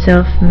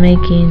himself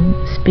making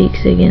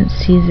speaks against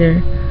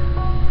Caesar.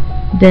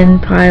 Then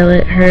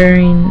Pilate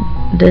hearing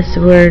this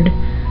word,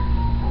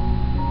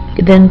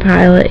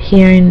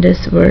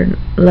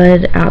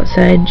 led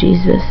outside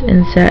Jesus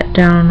and sat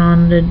down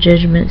on the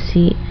judgment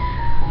seat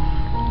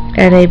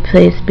at a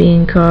place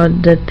being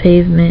called the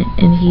Pavement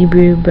in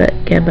Hebrew,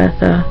 but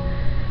Gabbatha.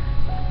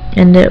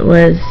 And it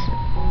was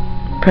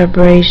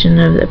preparation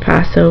of the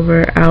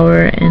Passover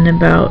hour, and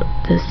about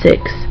the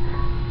 6th.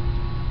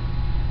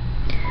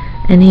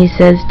 And he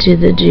says to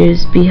the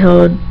Jews,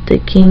 Behold, the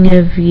King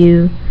of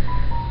you.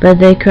 But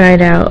they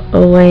cried out,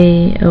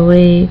 Away,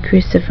 away,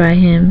 crucify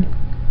him.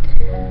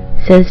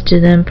 Says to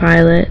them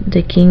Pilate,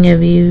 The King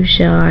of you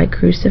shall I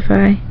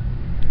crucify?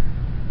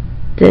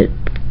 The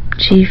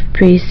chief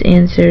priests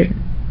answered,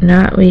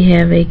 Not we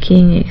have a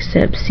king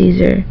except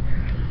Caesar.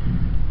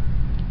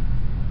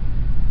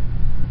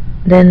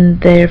 Then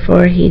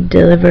therefore he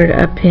delivered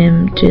up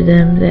him to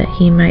them that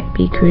he might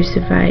be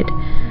crucified.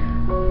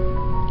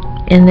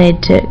 And they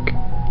took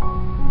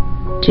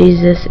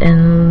Jesus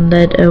and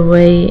led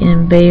away,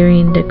 and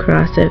bearing the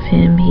cross of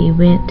him, he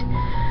went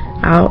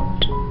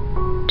out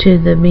to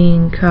the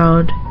being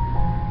called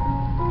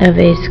of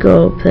a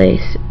skull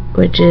place,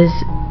 which is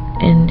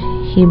in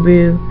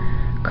Hebrew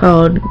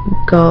called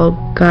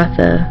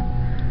Golgotha,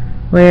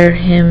 where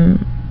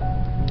him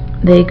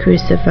they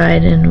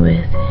crucified, and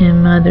with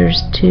him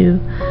others too,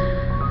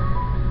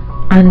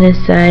 on this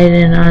side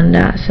and on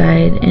that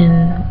side,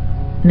 in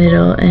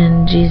middle.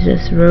 And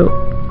Jesus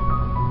wrote,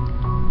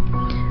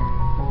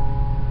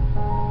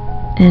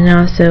 and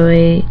also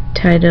a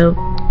title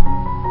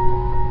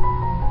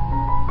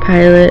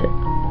Pilate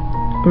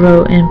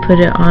wrote and put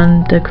it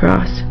on the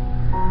cross.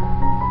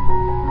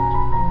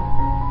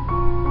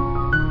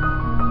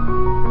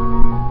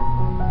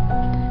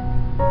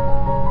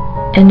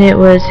 And it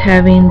was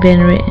having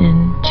been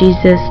written,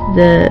 Jesus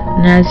the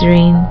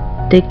Nazarene,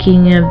 the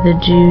King of the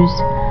Jews.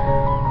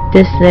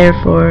 This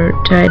therefore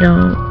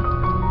title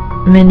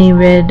many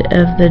read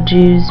of the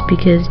Jews,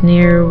 because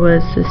near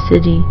was the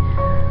city,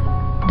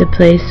 the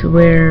place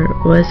where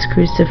was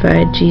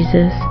crucified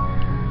Jesus.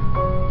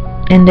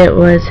 And it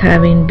was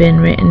having been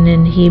written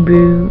in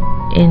Hebrew,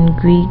 in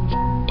Greek,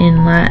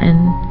 in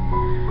Latin.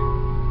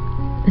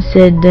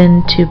 Said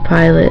then to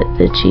Pilate,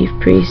 the chief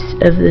priests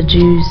of the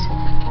Jews,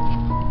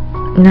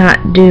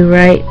 Not do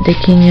right the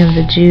King of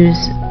the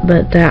Jews,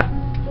 but that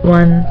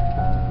one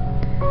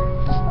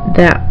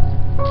that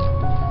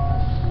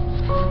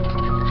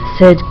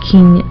said,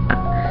 King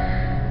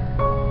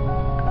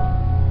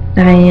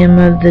I am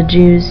of the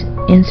Jews.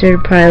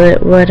 Answered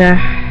Pilate, What I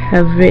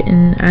have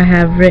written, I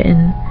have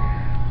written.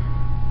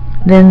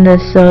 Then the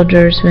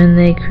soldiers, when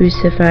they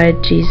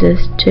crucified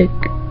Jesus, took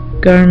the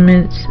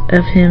garments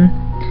of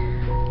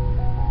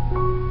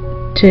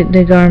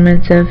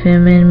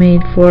him, and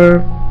made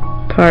 4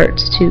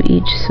 parts, to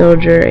each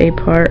soldier a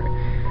part.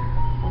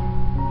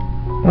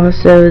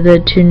 Also the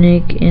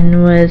tunic,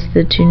 and was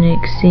the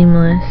tunic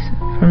seamless,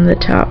 from the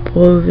top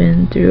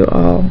woven through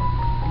all.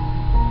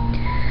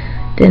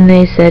 Then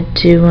they said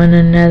to one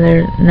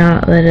another,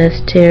 Not let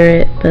us tear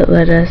it, but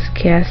let us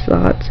cast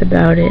lots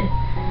about it,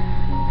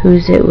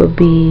 whose it will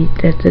be,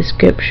 that the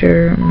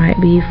scripture might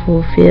be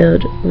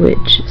fulfilled,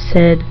 which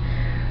said,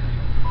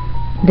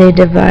 They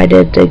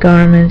divided the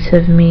garments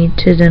of me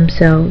to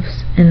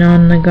themselves, and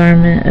on the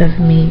garment of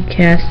me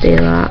cast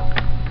a lot.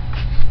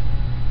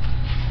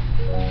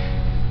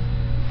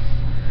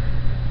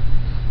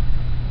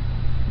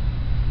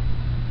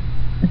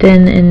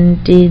 Then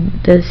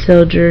indeed the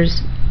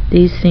soldiers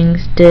these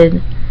things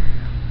did.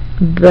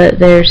 But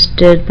there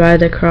stood by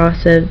the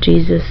cross of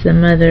Jesus the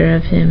mother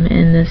of him,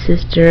 and the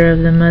sister of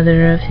the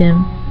mother of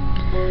him,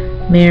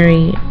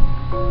 Mary,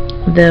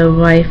 the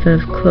wife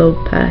of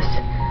Clopas,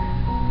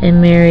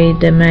 and Mary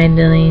the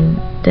Magdalene.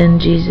 Then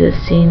Jesus,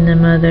 seeing the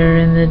mother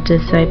and the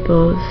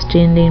disciple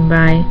standing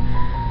by,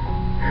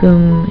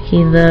 whom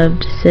he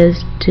loved,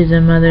 says to the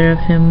mother of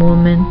him,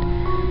 Woman,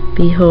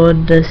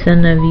 behold the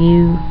son of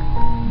you.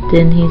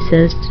 Then he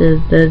says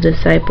to the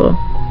disciple,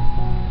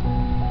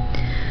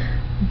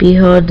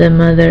 Behold the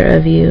mother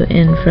of you.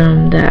 And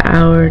from that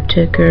hour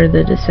took her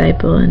the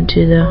disciple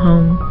into their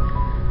own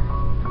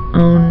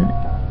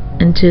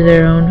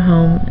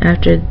home.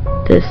 After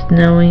this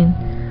knowing.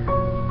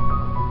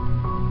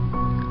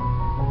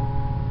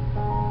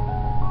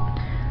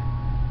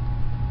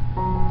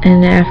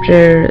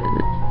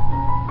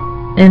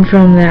 And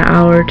from that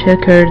hour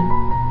took her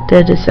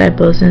the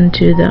disciples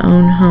into their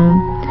own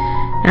home.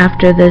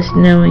 After this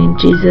knowing,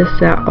 Jesus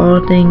that all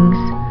things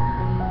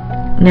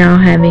now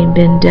having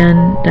been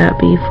done, that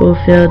be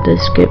fulfilled the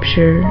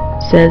scripture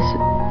says,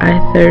 I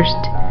thirst.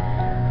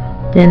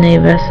 Then a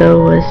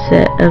vessel was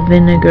set of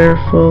vinegar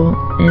full,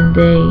 and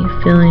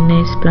they, filling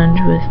a sponge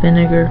with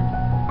vinegar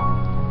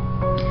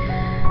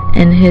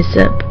and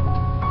hyssop,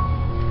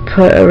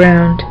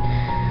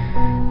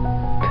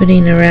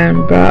 putting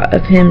around, brought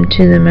of him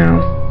to the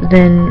mouth.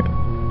 Then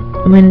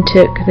when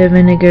took the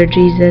vinegar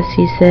Jesus,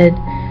 he said,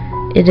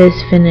 It is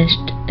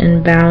finished,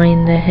 and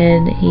bowing the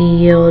head, he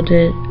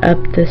yielded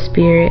up the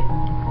spirit.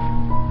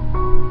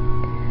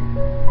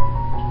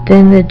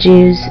 Then the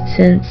Jews,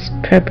 since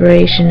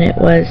preparation it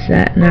was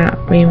that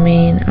not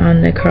remain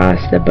on the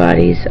cross the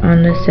bodies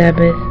on the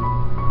Sabbath,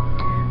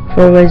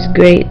 for was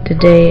great the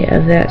day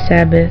of that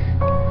Sabbath,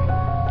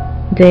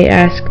 they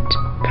asked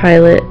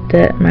Pilate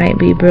that might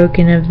be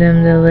broken of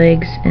them the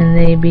legs, and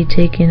they be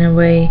taken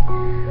away.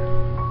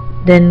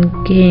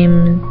 Then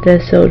came the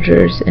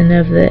soldiers, and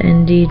of the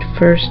indeed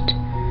first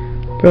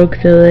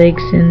broke the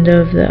legs, and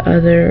of the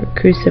other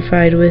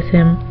crucified with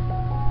him.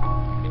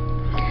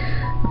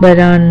 But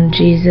on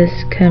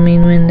Jesus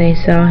coming, when they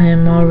saw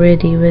him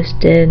already was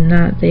dead,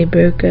 not they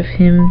broke of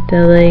him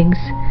the legs,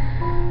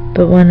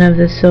 but one of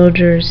the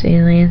soldiers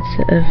a lance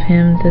of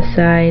him the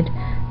side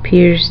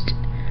pierced,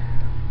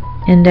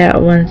 and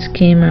at once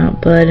came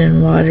out blood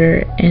and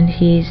water. And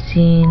he,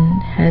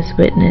 seeing, has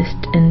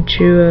witnessed, and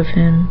true of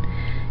him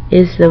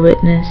is the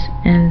witness,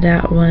 and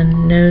that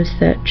one knows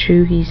that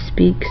true he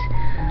speaks,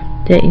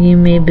 that you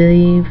may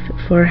believe,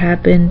 for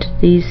happened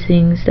these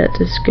things that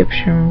the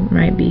scripture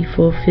might be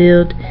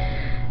fulfilled,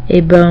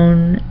 a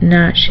bone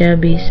not shall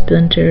be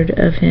splintered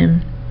of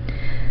him.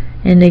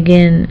 And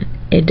again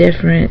a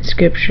different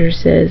scripture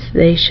says,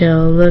 They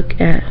shall look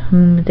at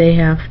whom they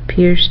have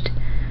pierced.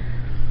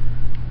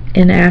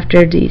 And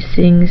after these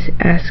things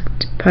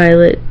asked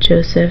Pilate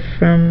Joseph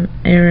from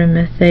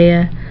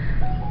Arimathea,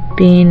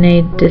 being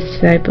a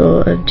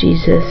disciple of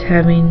Jesus,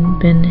 having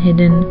been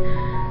hidden,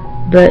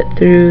 but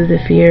through the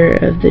fear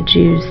of the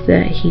Jews,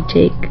 that he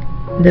take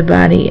the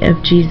body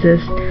of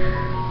Jesus,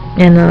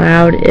 and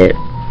allowed it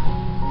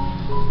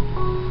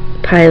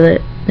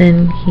Pilate.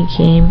 Then he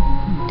came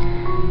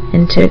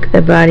and took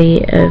the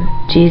body of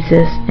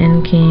Jesus,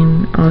 and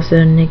came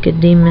also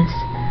Nicodemus,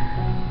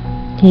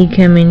 he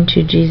coming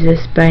to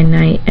Jesus by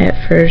night,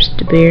 at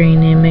first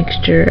bearing a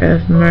mixture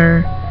of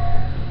myrrh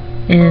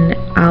and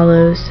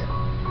aloes,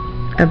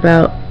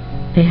 about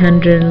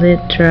 100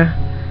 litra.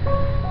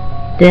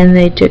 Then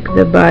they took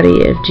the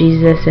body of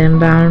Jesus, and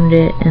bound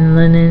it in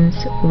linens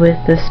with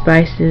the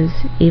spices,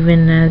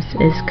 even as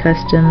is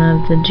custom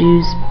of the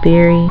Jews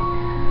bury.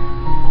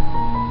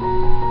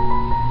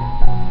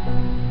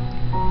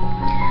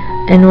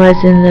 And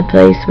was in the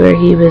place where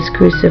he was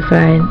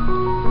crucified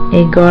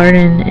a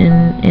garden,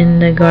 and in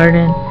the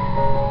garden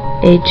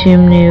a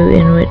tomb new,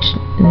 in which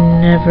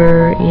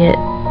never yet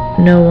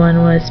no one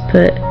was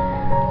put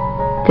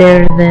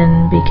there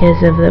then,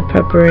 because of the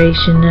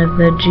preparation of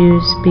the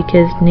Jews,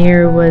 because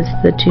near was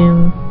the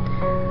tomb,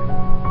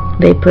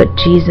 they put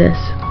Jesus.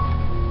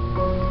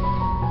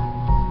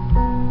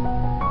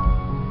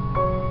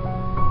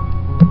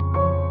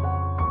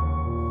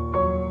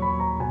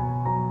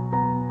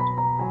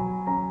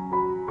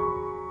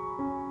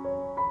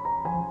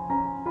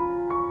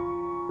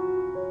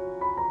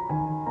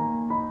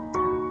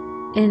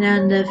 And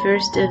on the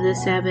first of the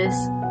Sabbaths,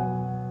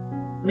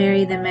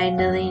 Mary the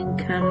Magdalene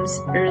comes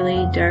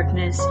early,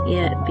 darkness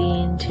yet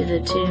being, to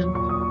the tomb,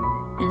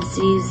 and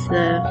sees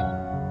the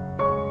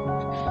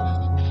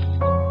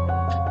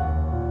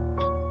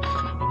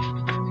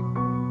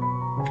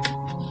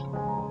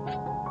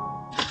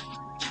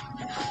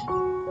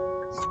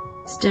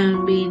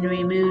stone being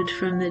removed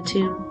from the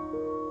tomb.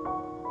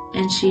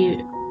 And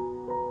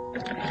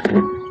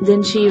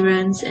then she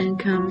runs and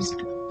comes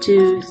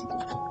to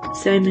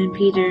Simon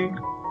Peter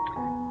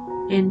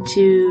and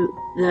to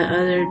the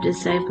other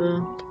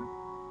disciple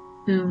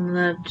whom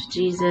loved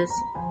Jesus,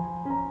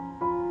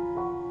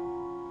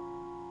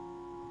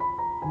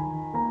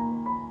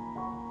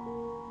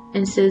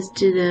 and says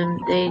to them,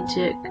 They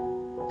took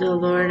the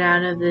Lord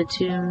out of the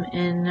tomb,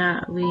 and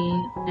not we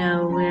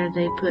know where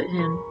they put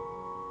him.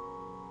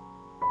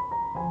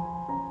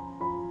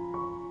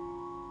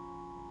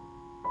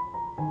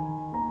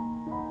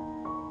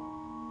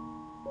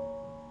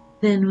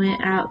 Then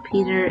went out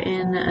Peter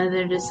and the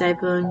other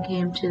disciple, and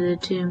came to the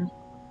tomb,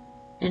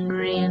 and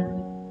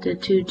ran the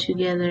two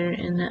together,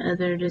 and the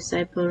other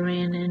disciple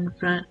ran in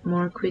front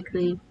more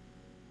quickly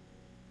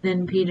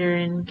than Peter,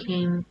 and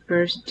came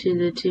first to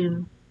the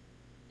tomb,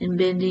 and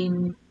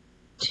bending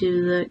to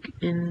look,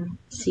 and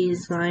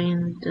sees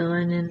lying the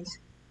linens.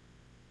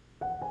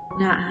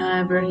 Not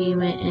however he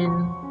went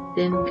in.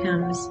 Then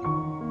comes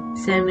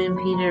Simon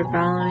Peter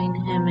following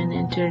him and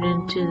entered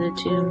into the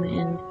tomb,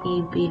 and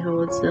he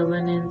beholds the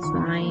linens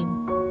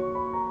lying,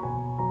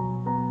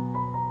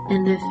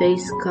 and the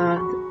face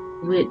cloth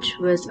which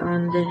was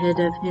on the head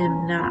of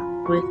him, not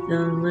with the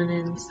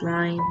linens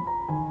lying,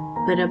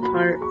 but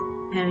apart,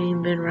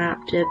 having been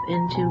wrapped up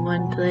into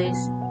one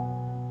place.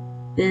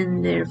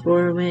 Then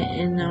therefore went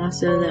in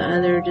also the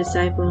other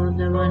disciple,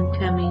 the one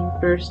coming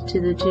first to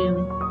the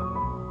tomb.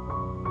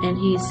 And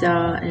he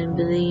saw and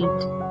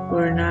believed,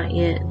 for not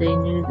yet they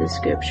knew the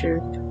scripture,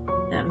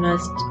 that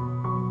must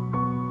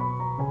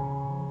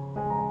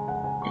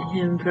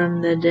him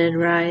from the dead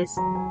rise.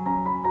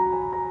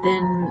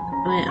 Then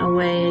went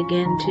away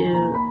again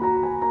to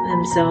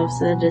themselves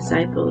the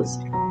disciples.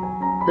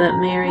 But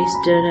Mary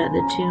stood at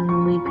the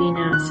tomb weeping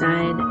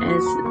outside.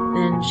 As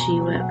then she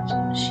wept,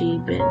 she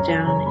bent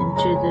down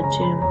into the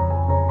tomb.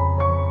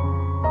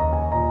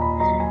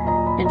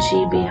 And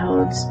she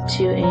beholds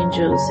two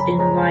angels in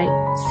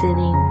white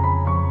sitting,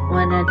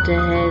 one at the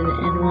head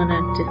and one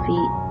at the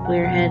feet,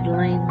 where had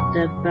lain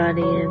the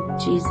body of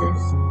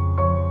Jesus.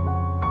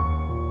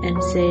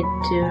 And said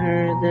to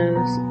her,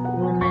 Those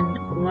women,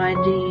 why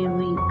do you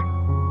weep?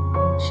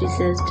 She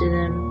says to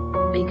them,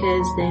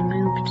 Because they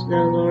moved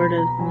the Lord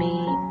of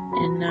me,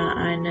 and not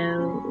I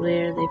know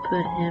where they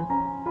put him.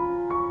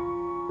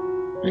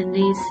 And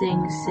these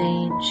things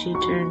saying, she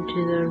turned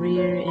to the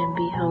rear, and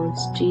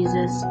beholds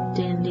Jesus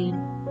standing,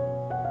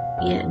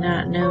 yet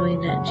not knowing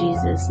that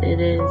Jesus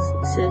it is,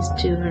 says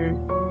to her,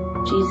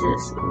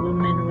 Jesus,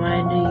 woman,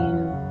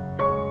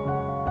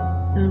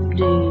 whom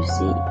do you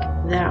seek?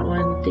 That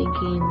one,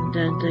 thinking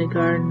that the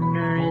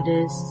gardener it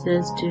is,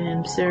 says to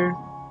him, Sir,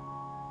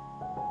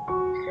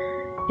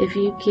 if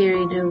you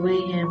carried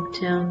away him,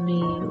 tell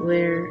me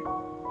where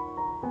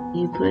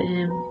you put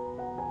him,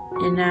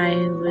 and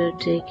I will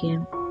take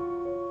him.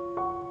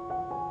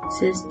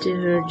 Says to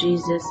her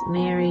Jesus,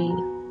 Mary.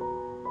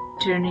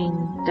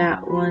 Turning,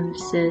 that one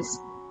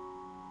says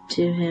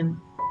to him,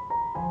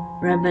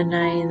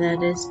 Rabboni,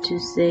 that is to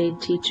say,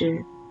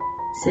 Teacher.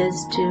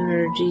 Says to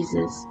her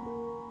Jesus,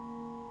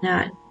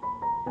 Not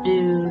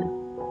do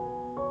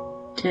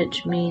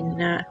touch me,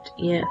 not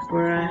yet,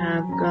 for I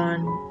have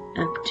gone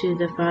up to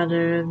the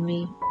Father of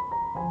me,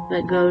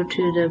 but go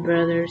to the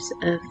brothers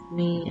of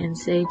me, and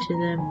say to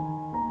them,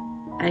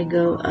 I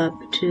go up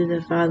to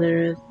the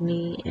Father of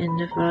me, and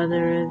the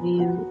Father of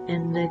you,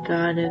 and the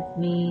God of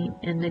me,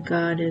 and the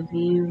God of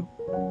you.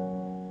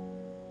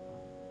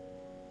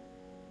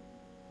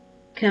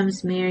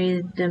 Comes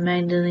Mary the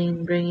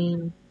Magdalene,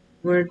 bringing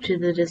word to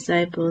the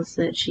disciples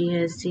that she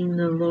has seen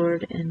the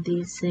Lord, and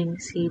these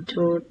things he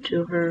told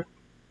to her.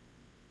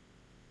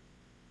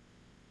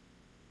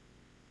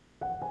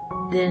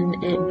 Then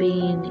it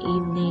being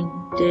evening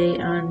day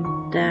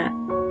on that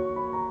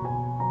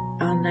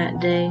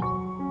day,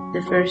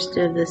 the first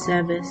of the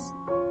Sabbath,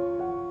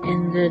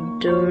 and the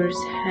doors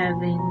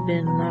having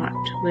been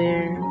locked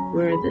where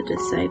were the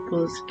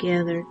disciples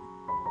gathered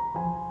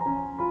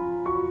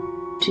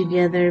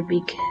together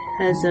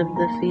because of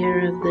the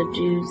fear of the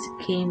Jews,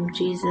 came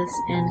Jesus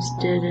and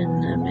stood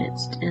in the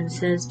midst, and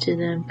says to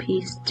them,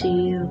 Peace to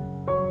you.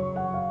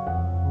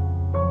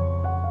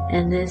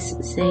 And this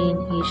saying,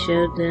 he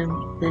showed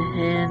them the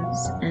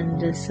hands and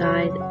the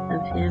side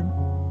of him.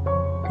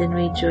 Then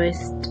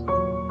rejoiced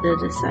the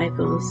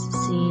disciples,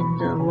 seeing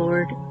the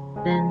Lord.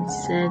 Then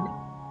said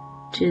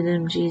to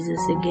them Jesus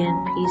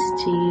again, Peace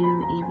to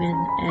you, even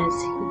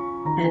as he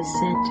has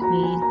sent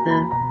me the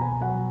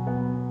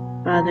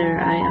Father,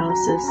 I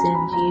also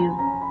send you.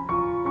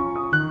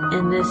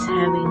 And this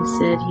having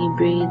said, he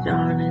breathed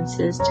on and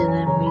says to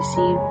them,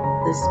 Receive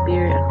the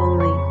Spirit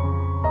holy.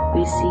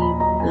 Receive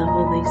the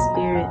Holy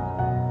Spirit.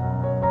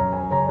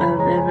 Of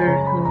ever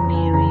whom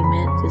you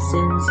remit the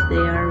sins,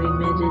 they are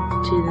remitted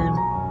to them.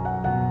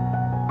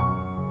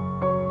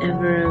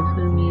 Ever of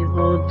whom you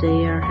hold,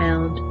 they are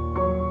held.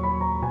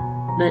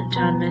 But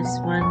Thomas,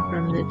 one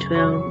from the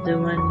 12, the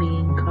one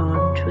being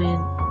called twin,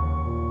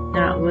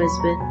 not was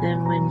with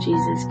them when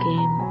Jesus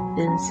came.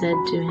 Then said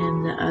to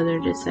him the other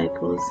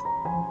disciples,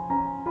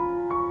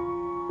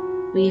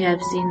 We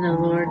have seen the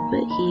Lord.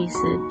 But he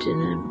said to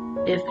them,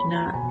 If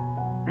not,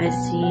 I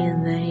see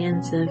in the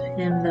hands of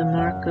him the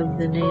mark of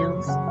the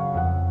nails,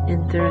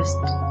 and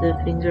thrust the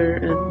finger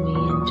of me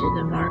into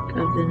the mark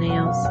of the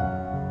nails,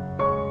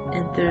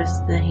 and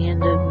thrust the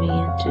hand of me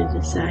into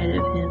the side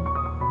of him.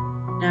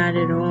 Not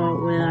at all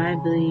will I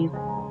believe.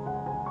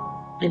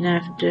 And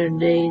after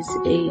days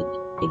 8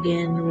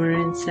 again were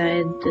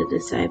inside the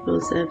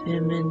disciples of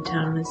him, and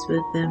Thomas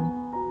with them.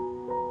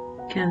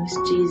 Comes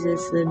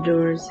Jesus, the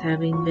doors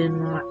having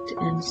been locked,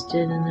 and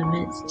stood in the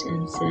midst,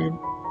 and said,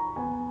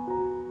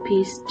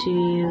 Peace to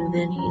you.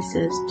 Then he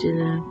says to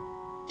them,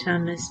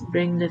 Thomas,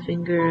 bring the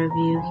finger of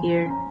you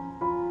here,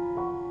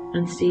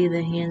 and see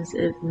the hands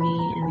of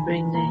me, and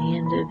bring the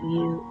hand of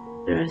you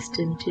thrust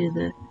into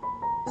the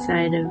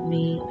side of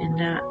me, and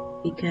not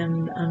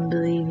become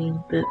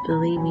unbelieving, but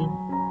believing.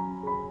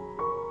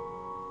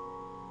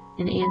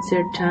 And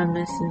answered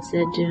Thomas and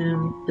said to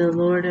him, The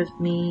Lord of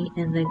me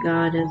and the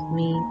God of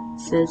me.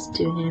 Says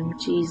to him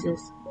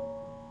Jesus,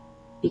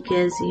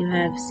 because you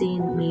have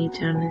seen me,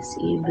 Thomas,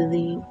 you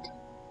believed.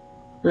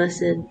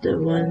 Blessed the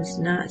ones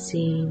not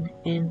seeing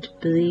and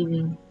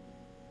believing.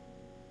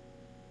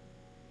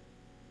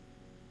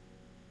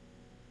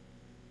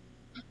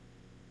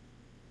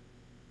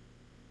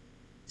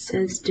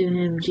 Says to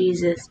him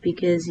Jesus,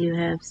 because you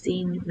have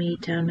seen me,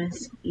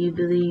 Thomas, you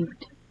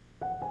believed.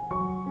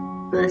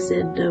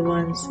 Blessed the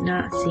ones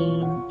not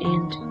seeing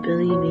and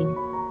believing.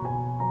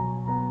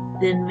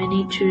 Then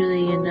many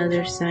truly and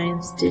other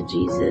signs did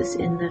Jesus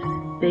in the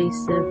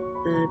face of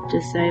the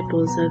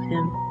disciples of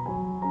him,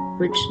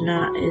 which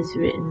not is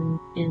written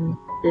in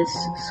this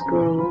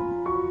scroll.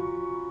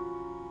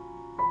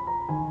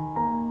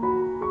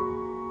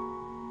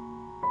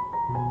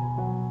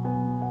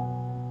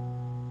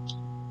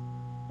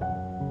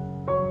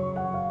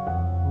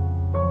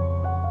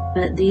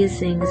 But these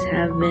things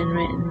have been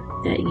written,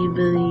 that you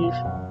believe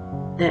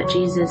that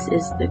Jesus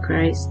is the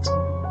Christ,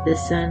 the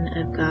Son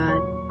of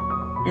God,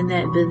 and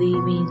that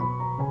believing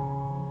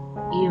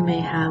you may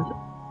have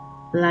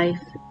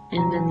life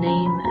in the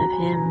name of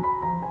him,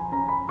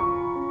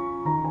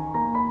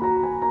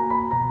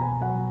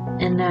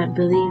 and that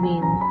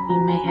believing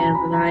you may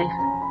have life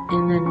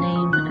in the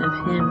name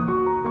of him.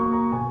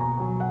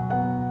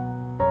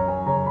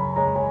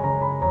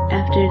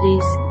 After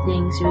these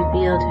things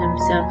revealed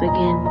himself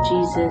again,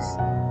 Jesus,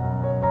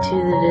 to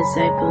the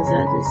disciples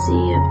at the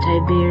Sea of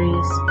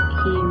Tiberias.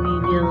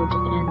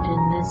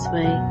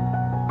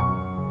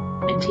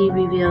 He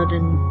revealed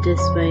in this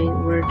way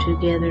were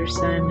together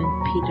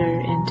Simon,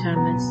 Peter, and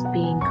Thomas,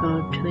 being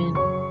called twin,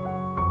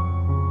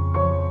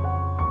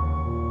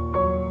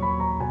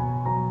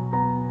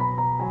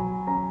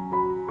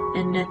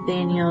 and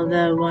Nathanael,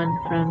 the one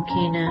from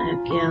Cana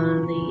of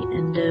Galilee,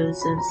 and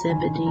those of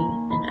Zebedee,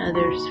 and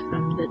others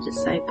from the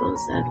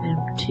disciples of him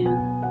too.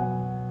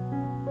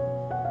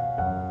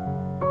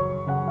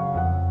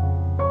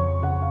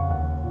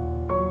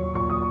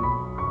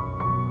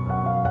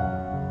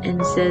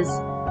 And says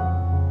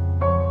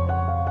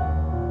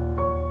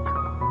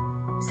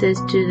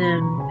to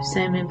them,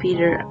 Simon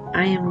Peter,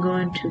 I am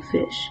going to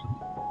fish.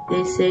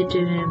 They say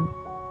to him,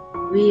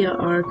 we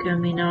are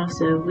coming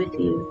also with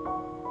you.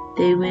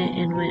 They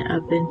went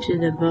up into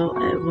the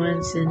boat at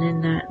once, and in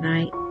that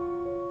night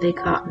they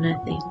caught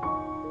nothing.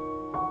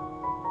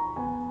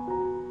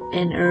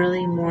 And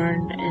early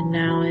morn, and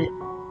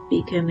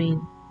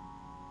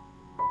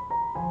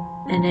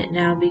it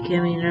now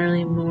becoming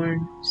early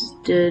morn,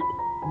 stood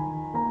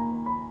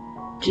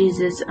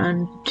Jesus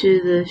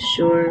unto the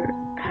shore.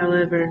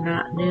 However,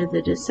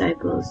 the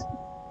disciples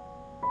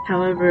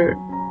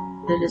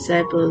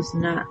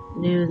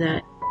knew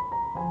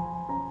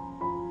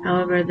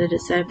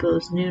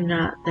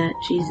not that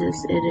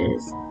Jesus it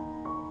is.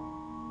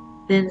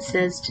 Then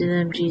says to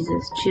them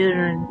Jesus,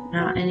 children,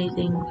 not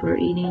anything for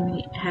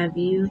eating have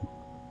you?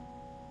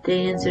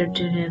 They answered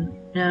to him,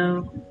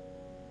 no.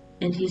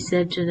 And he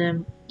said to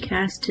them,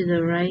 cast to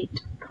the right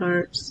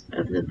parts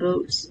of the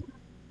boats.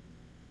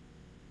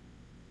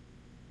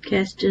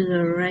 Cast to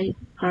the right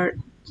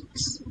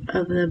parts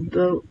of the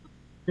boat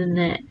the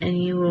net,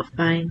 and you will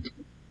find.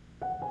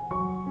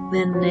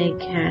 Then they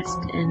cast,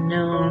 and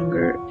no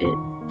longer it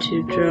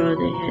to draw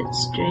they had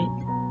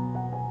strength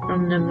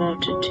from the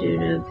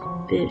multitude of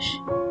fish.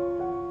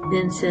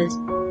 Then says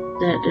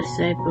that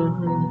disciple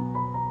whom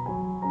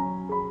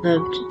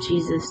loved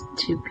Jesus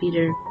to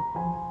Peter,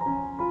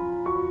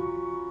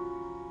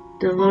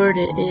 the Lord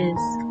it is.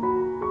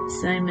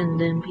 Simon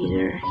then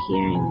Peter,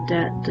 hearing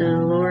that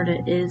the Lord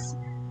it is,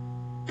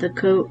 the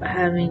coat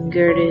having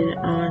girded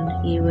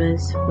on, he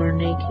was for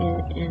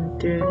naked, and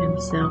threw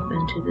himself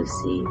into the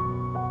sea.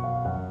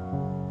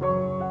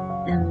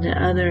 And the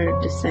other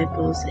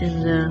disciples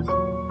in the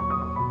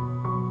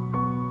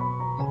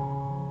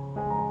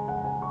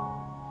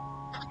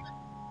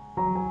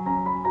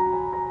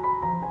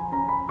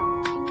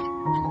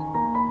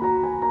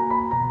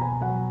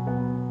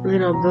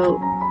little boat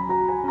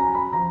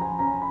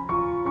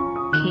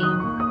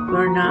came,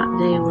 for not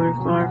they were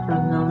far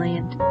from the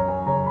land,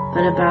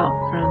 but about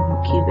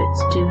from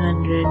cubits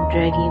 200,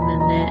 dragging the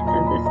net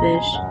of the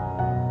fish.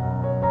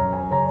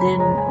 Then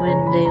when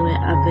they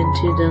went up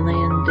into the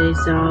land, they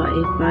saw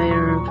a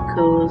fire of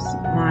coals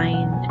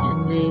lying,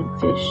 and laid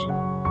fish,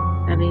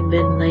 having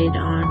been laid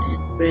on,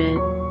 and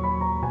bread.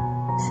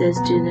 Says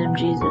to them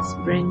Jesus,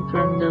 bring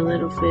from the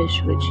little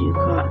fish which you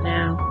caught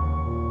now.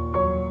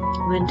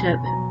 Went up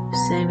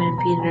Simon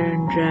Peter,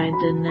 and dragged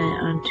the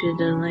net unto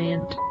the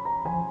land,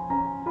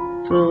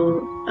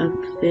 full of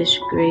fish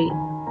great,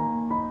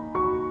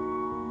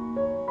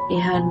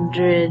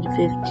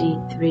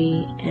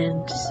 153,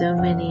 and so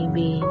many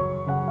being.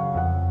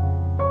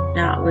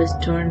 Not was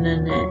torn the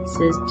net.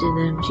 Says to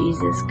them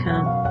Jesus,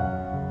 come,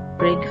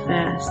 break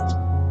fast.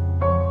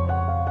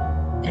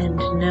 And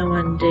no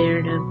one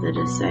dared of the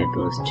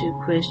disciples to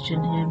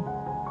question him,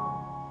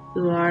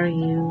 who are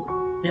you?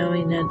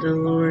 Knowing that the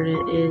Lord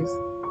it is.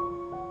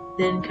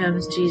 Then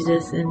comes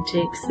Jesus, and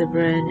takes the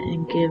bread,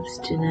 and gives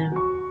to them,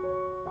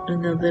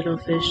 and the little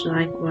fish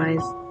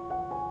likewise.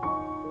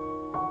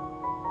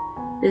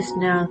 This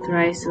now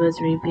thrice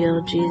was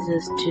revealed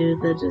Jesus to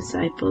the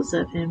disciples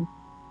of him,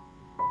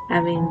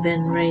 having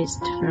been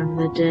raised from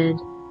the dead.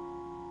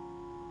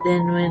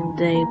 Then when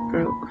they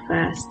broke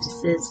fast,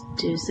 says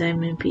to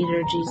Simon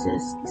Peter,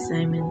 Jesus,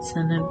 Simon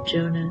son of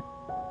Jonah,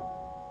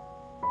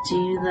 do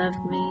you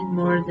love me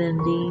more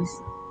than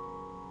these?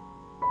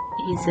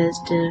 He says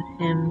to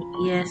him,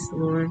 Yes,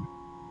 Lord,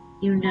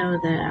 you know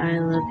that I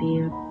love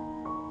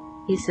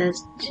you. He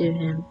says to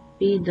him,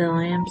 Feed the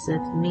lambs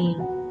of me.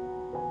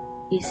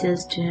 He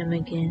says to him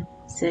again,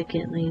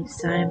 Secondly,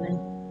 Simon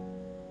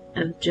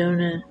of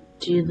Jonah,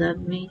 do you love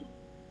me?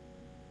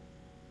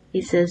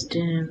 He says to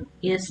him,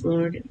 Yes,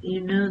 Lord,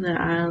 you know that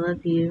I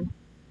love you.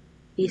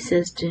 He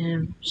says to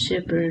him,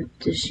 Shepherd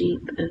the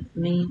sheep of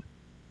me.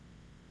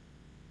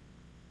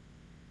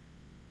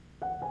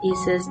 He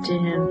says to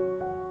him,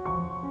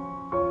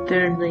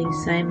 Thirdly,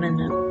 Simon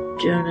of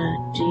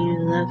Jonah, do you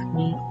love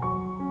me?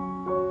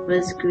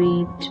 Was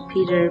grieved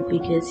Peter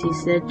because he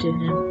said to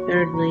him,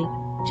 Thirdly,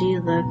 do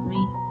you love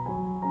me?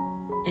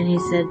 And he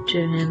said to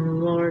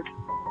him, Lord,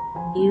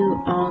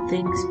 you all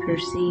things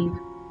perceive.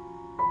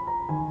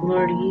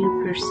 Lord,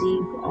 you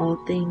perceive all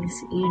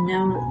things. You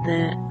know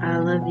that I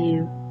love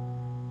you.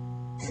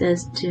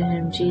 Says to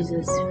him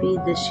Jesus, Feed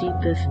the sheep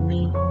of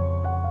me.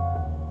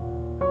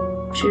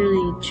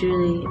 Truly,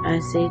 truly, I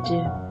say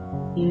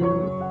to you,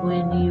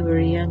 when you were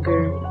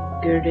younger, you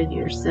girded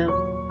yourself,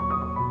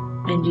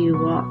 and you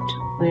walked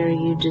where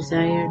you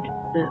desired,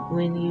 but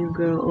when you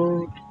grow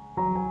old,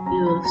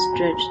 you will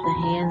stretch the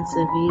hands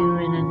of you,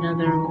 and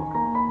another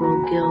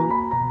will gird.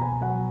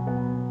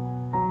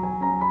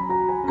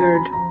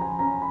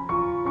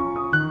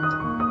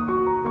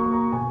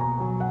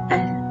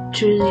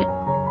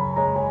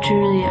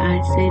 Truly,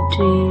 I say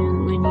to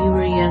you, when you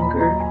were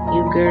younger,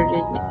 you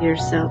girded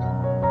yourself,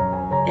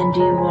 and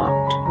you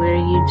walked where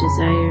you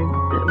desired,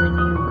 but when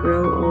you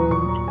grow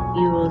old,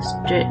 you will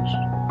stretch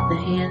the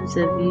hands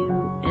of you,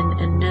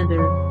 and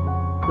another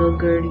will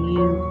gird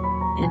you,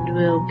 and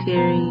will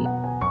carry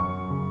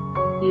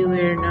you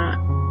where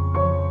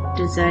not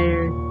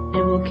desired,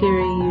 and will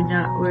carry you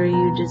not where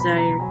you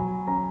desired.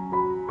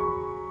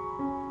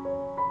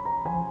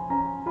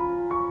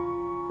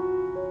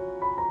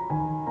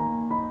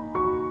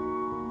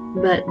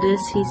 But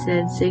this he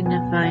said,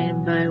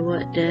 signifying by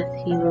what death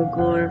he will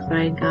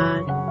glorify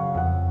God.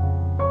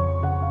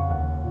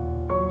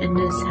 And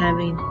this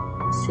having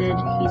said,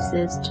 he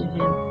says to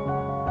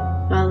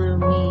him, Follow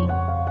me.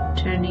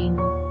 Turning,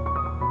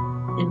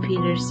 and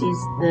Peter sees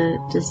the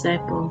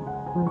disciple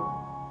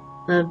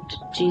who loved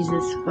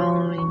Jesus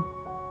following,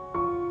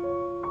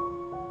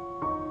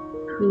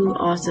 who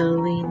also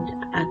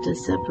leaned at the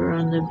supper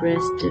on the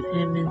breast of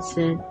him and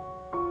said,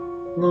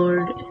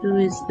 Lord, who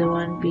is the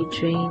one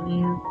betraying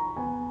you?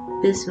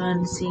 This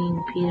one,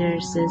 seeing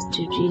Peter, says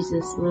to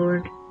Jesus,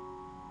 Lord,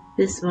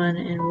 this one,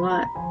 and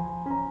what?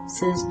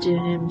 Says to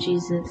him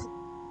Jesus,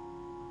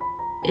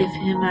 If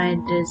him I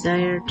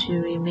desire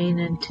to remain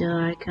until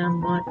I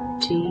come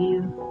to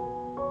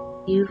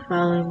you, you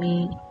follow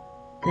me.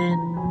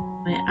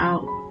 Then went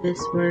out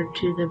this word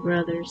to the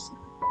brothers,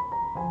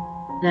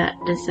 that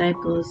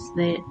disciples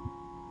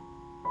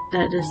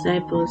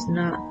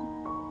not,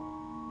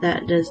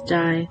 that does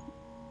die.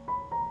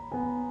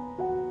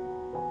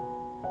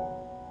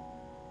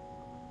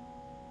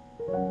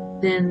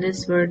 Then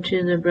this word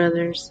to the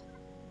brothers,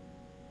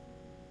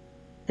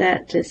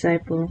 that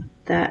disciple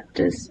that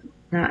does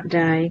not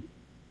die,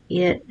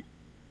 yet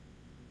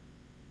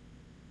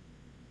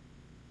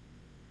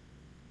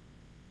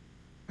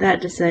that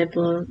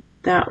disciple,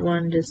 that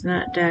one does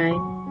not die,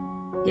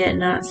 yet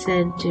not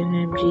said to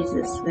him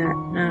Jesus that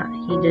not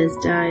he does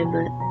die,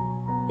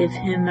 but if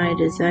him I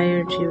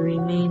desire to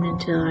remain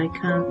until I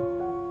come.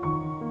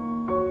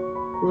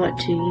 What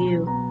to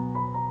you?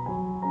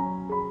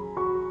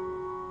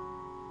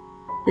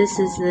 This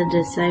is the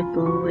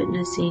disciple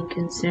witnessing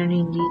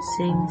concerning these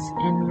things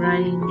and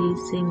writing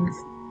these things,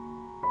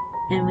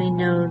 and we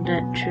know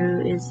that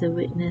true is the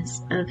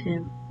witness of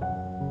him.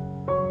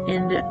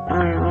 And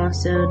are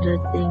also the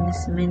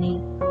things many,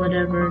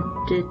 whatever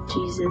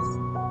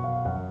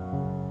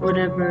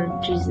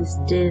Jesus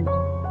did,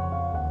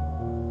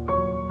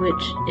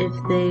 which if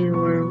they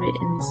were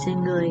written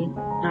singly,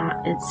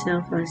 not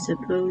itself I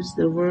suppose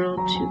the world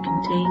to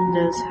contain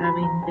those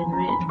having been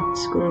written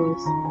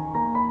scrolls.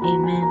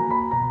 Amen.